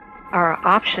then our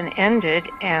option ended,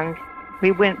 and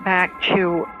we went back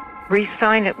to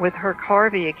re-sign it with Herc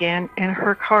Harvey again, and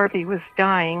Herc Harvey was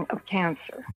dying of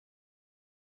cancer.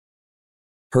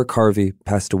 Herc Harvey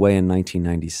passed away in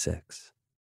 1996.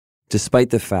 Despite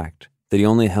the fact that he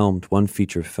only helmed one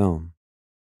feature film,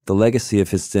 the legacy of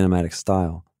his cinematic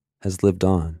style has lived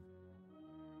on.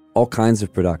 All kinds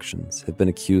of productions have been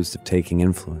accused of taking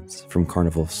influence from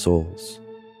Carnival of Souls.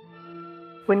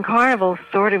 When Carnival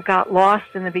sort of got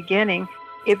lost in the beginning,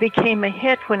 it became a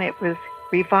hit when it was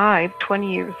revived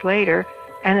 20 years later,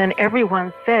 and then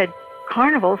everyone said,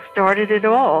 Carnival started it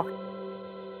all.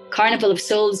 Carnival of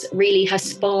Souls really has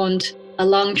spawned a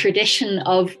long tradition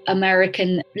of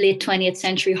American late 20th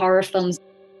century horror films.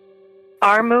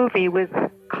 Our movie was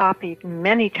copied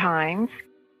many times.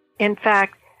 In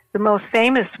fact, the most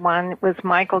famous one was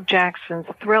Michael Jackson's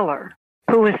Thriller,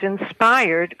 who was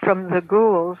inspired from the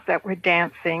ghouls that were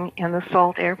dancing in the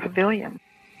Salt Air Pavilion.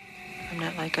 I'm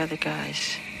not like other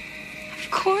guys.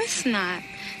 Of course not.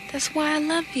 That's why I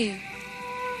love you.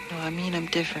 No, I mean I'm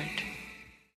different.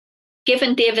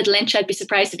 Given David Lynch, I'd be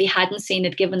surprised if he hadn't seen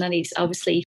it, given that he's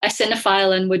obviously a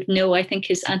cinephile and would know, I think,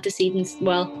 his antecedents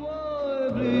well.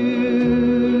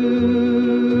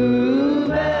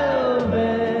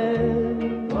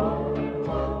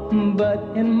 But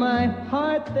in my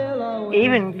heart they'll always...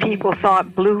 Even people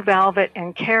thought Blue Velvet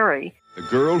and Carrie. The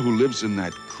girl who lives in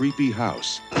that creepy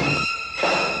house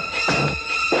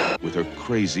with her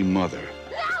crazy mother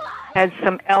Had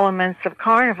some elements of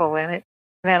Carnival in it.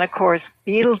 Then, of course,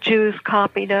 Beetlejuice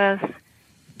copied us.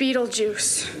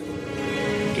 Beetlejuice.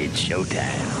 It's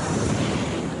showtime.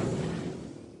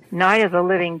 Night of the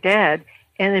Living Dead.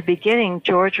 In the beginning,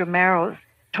 George Romero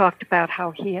talked about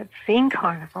how he had seen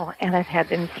Carnival and it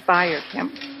had inspired him.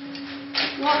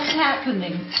 What's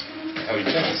happening?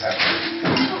 What's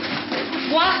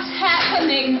happening? What's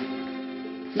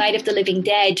happening? Night of the Living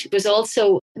Dead was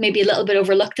also maybe a little bit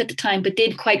overlooked at the time, but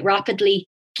did quite rapidly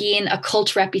gain a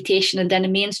cult reputation and then a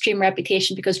mainstream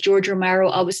reputation because George Romero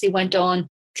obviously went on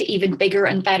to even bigger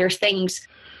and better things.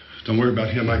 Don't worry about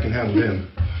him, I can handle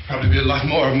him. Probably be a lot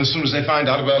more of them as soon as they find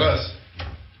out about us.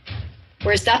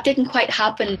 Whereas that didn't quite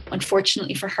happen,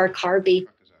 unfortunately, for Herc Harvey.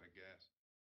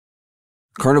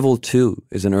 Carnival 2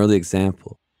 is an early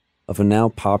example of a now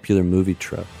popular movie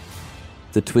trope,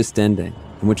 the twist ending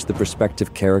in which the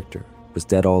prospective character was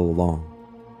dead all along,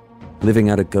 living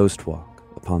out a ghost walk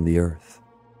upon the earth.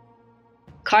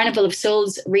 Carnival of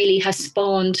Souls really has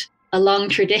spawned a long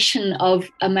tradition of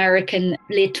American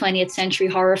late 20th century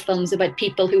horror films about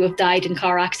people who have died in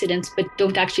car accidents but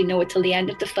don't actually know it till the end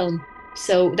of the film.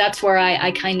 So that's where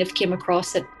I kind of came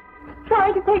across it.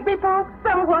 Trying to take me back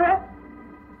somewhere.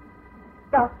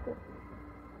 Doctor,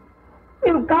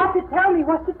 you've got to tell me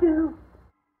what to do.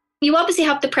 You obviously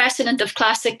have the precedent of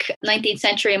classic 19th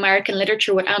century American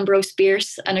literature with Ambrose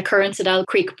Bierce, An Occurrence at Owl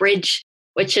Creek Bridge,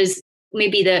 which is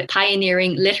maybe the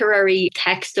pioneering literary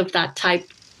text of that type.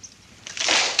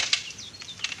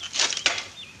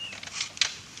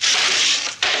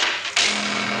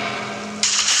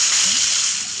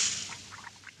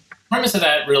 Premise of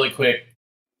that really quick.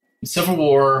 Civil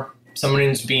War,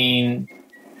 someone's being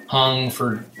hung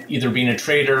for either being a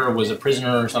traitor or was a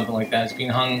prisoner or something like that. It's being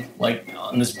hung like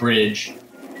on this bridge.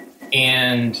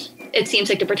 And it seems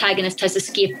like the protagonist has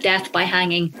escaped death by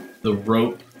hanging. The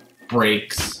rope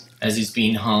breaks as he's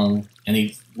being hung and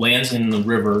he lands in the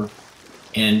river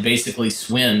and basically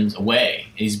swims away.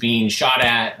 He's being shot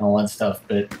at and all that stuff,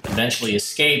 but eventually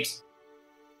escapes.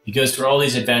 He goes through all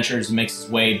these adventures and makes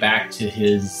his way back to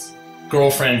his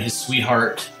girlfriend, his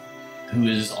sweetheart, who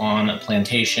is on a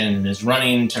plantation and is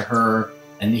running to her,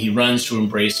 and he runs to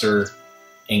embrace her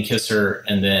and kiss her,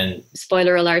 and then...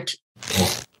 Spoiler alert.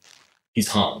 He's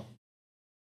hung.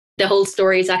 The whole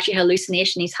story is actually a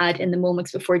hallucination he's had in the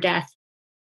moments before death.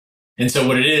 And so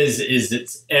what it is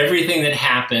it's everything that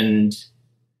happened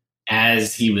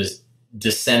as he was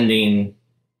descending,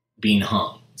 being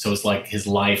hung. So it's like his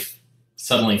life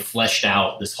suddenly fleshed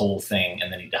out this whole thing,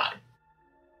 and then he died.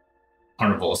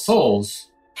 Carnival of Souls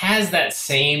has that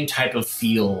same type of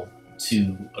feel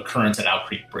to Occurrence at Owl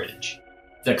Creek Bridge.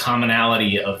 The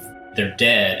commonality of they're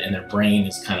dead and their brain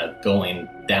is kind of going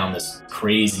down this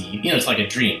crazy, it's like a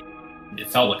dream.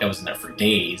 It felt like I was in there for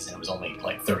days and it was only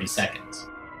like 30 seconds.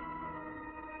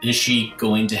 Is she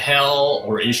going to hell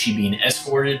or is she being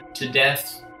escorted to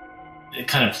death? It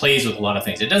kind of plays with a lot of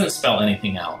things. It doesn't spell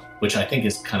anything out, which I think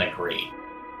is kind of great.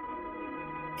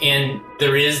 And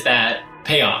there is that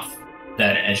payoff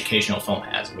that an educational film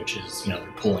has, which is, they're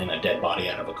pulling a dead body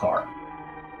out of a car.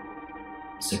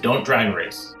 So don't drag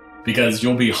race, because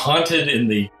you'll be haunted in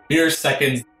the mere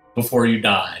seconds before you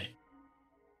die.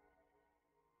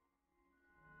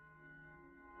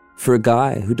 For a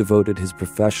guy who devoted his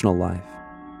professional life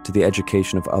to the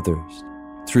education of others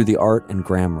through the art and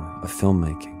grammar of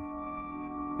filmmaking,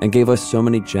 and gave us so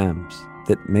many gems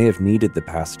that may have needed the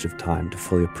passage of time to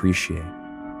fully appreciate,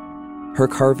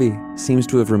 Herc Harvey seems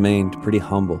to have remained pretty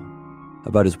humble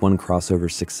about his one crossover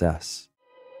success.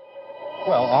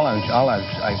 Well, all I've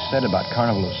said about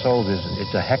Carnival of Souls is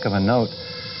it's a heck of a note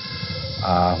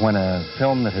when a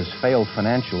film that has failed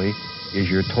financially is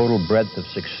your total breadth of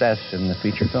success in the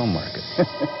feature film market.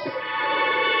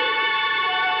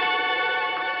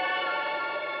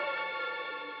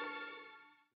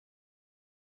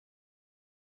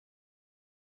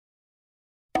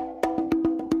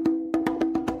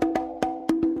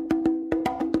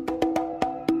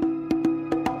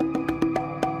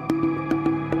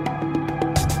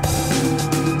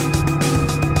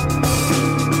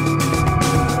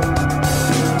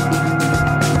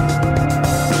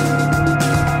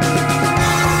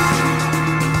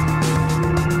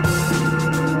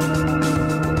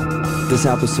 This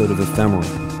episode of Ephemeral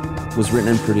was written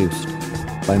and produced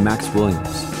by Max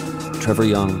Williams, Trevor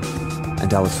Young,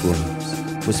 and Alex Williams,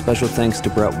 with special thanks to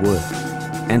Brett Wood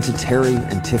and to Terry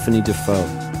and Tiffany Defoe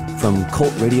from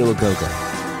Cult Radio A Go-Go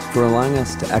for allowing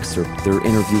us to excerpt their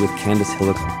interview with Candace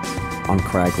Hilliker on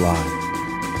Crag Live.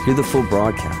 Hear the full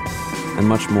broadcast and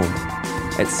much more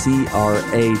at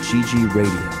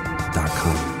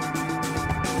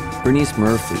craggradio.com. Bernice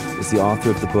Murphy is the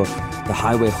author of the book The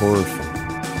Highway Horror Film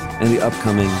and the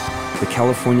upcoming The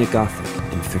California Gothic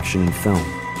in Fiction and Film.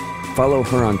 Follow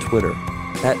her on Twitter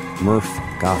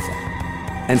 @MurphGothic.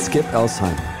 And Skip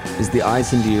Elsheimer is the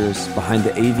eyes and ears behind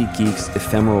the AV Geeks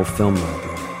Ephemeral Film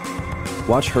Library.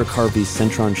 Watch Herc Harvey's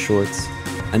Centron shorts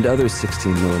and other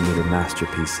 16mm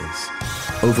masterpieces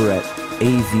over at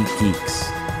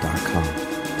avgeeks.com.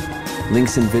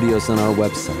 Links and videos on our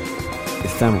website,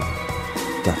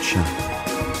 ephemeral.show.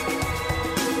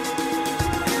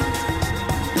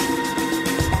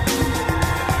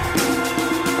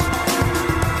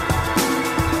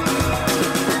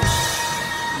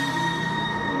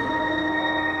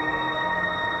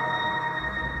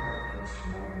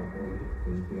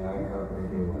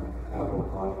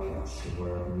 lights to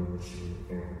where I'm in the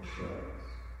family tracks.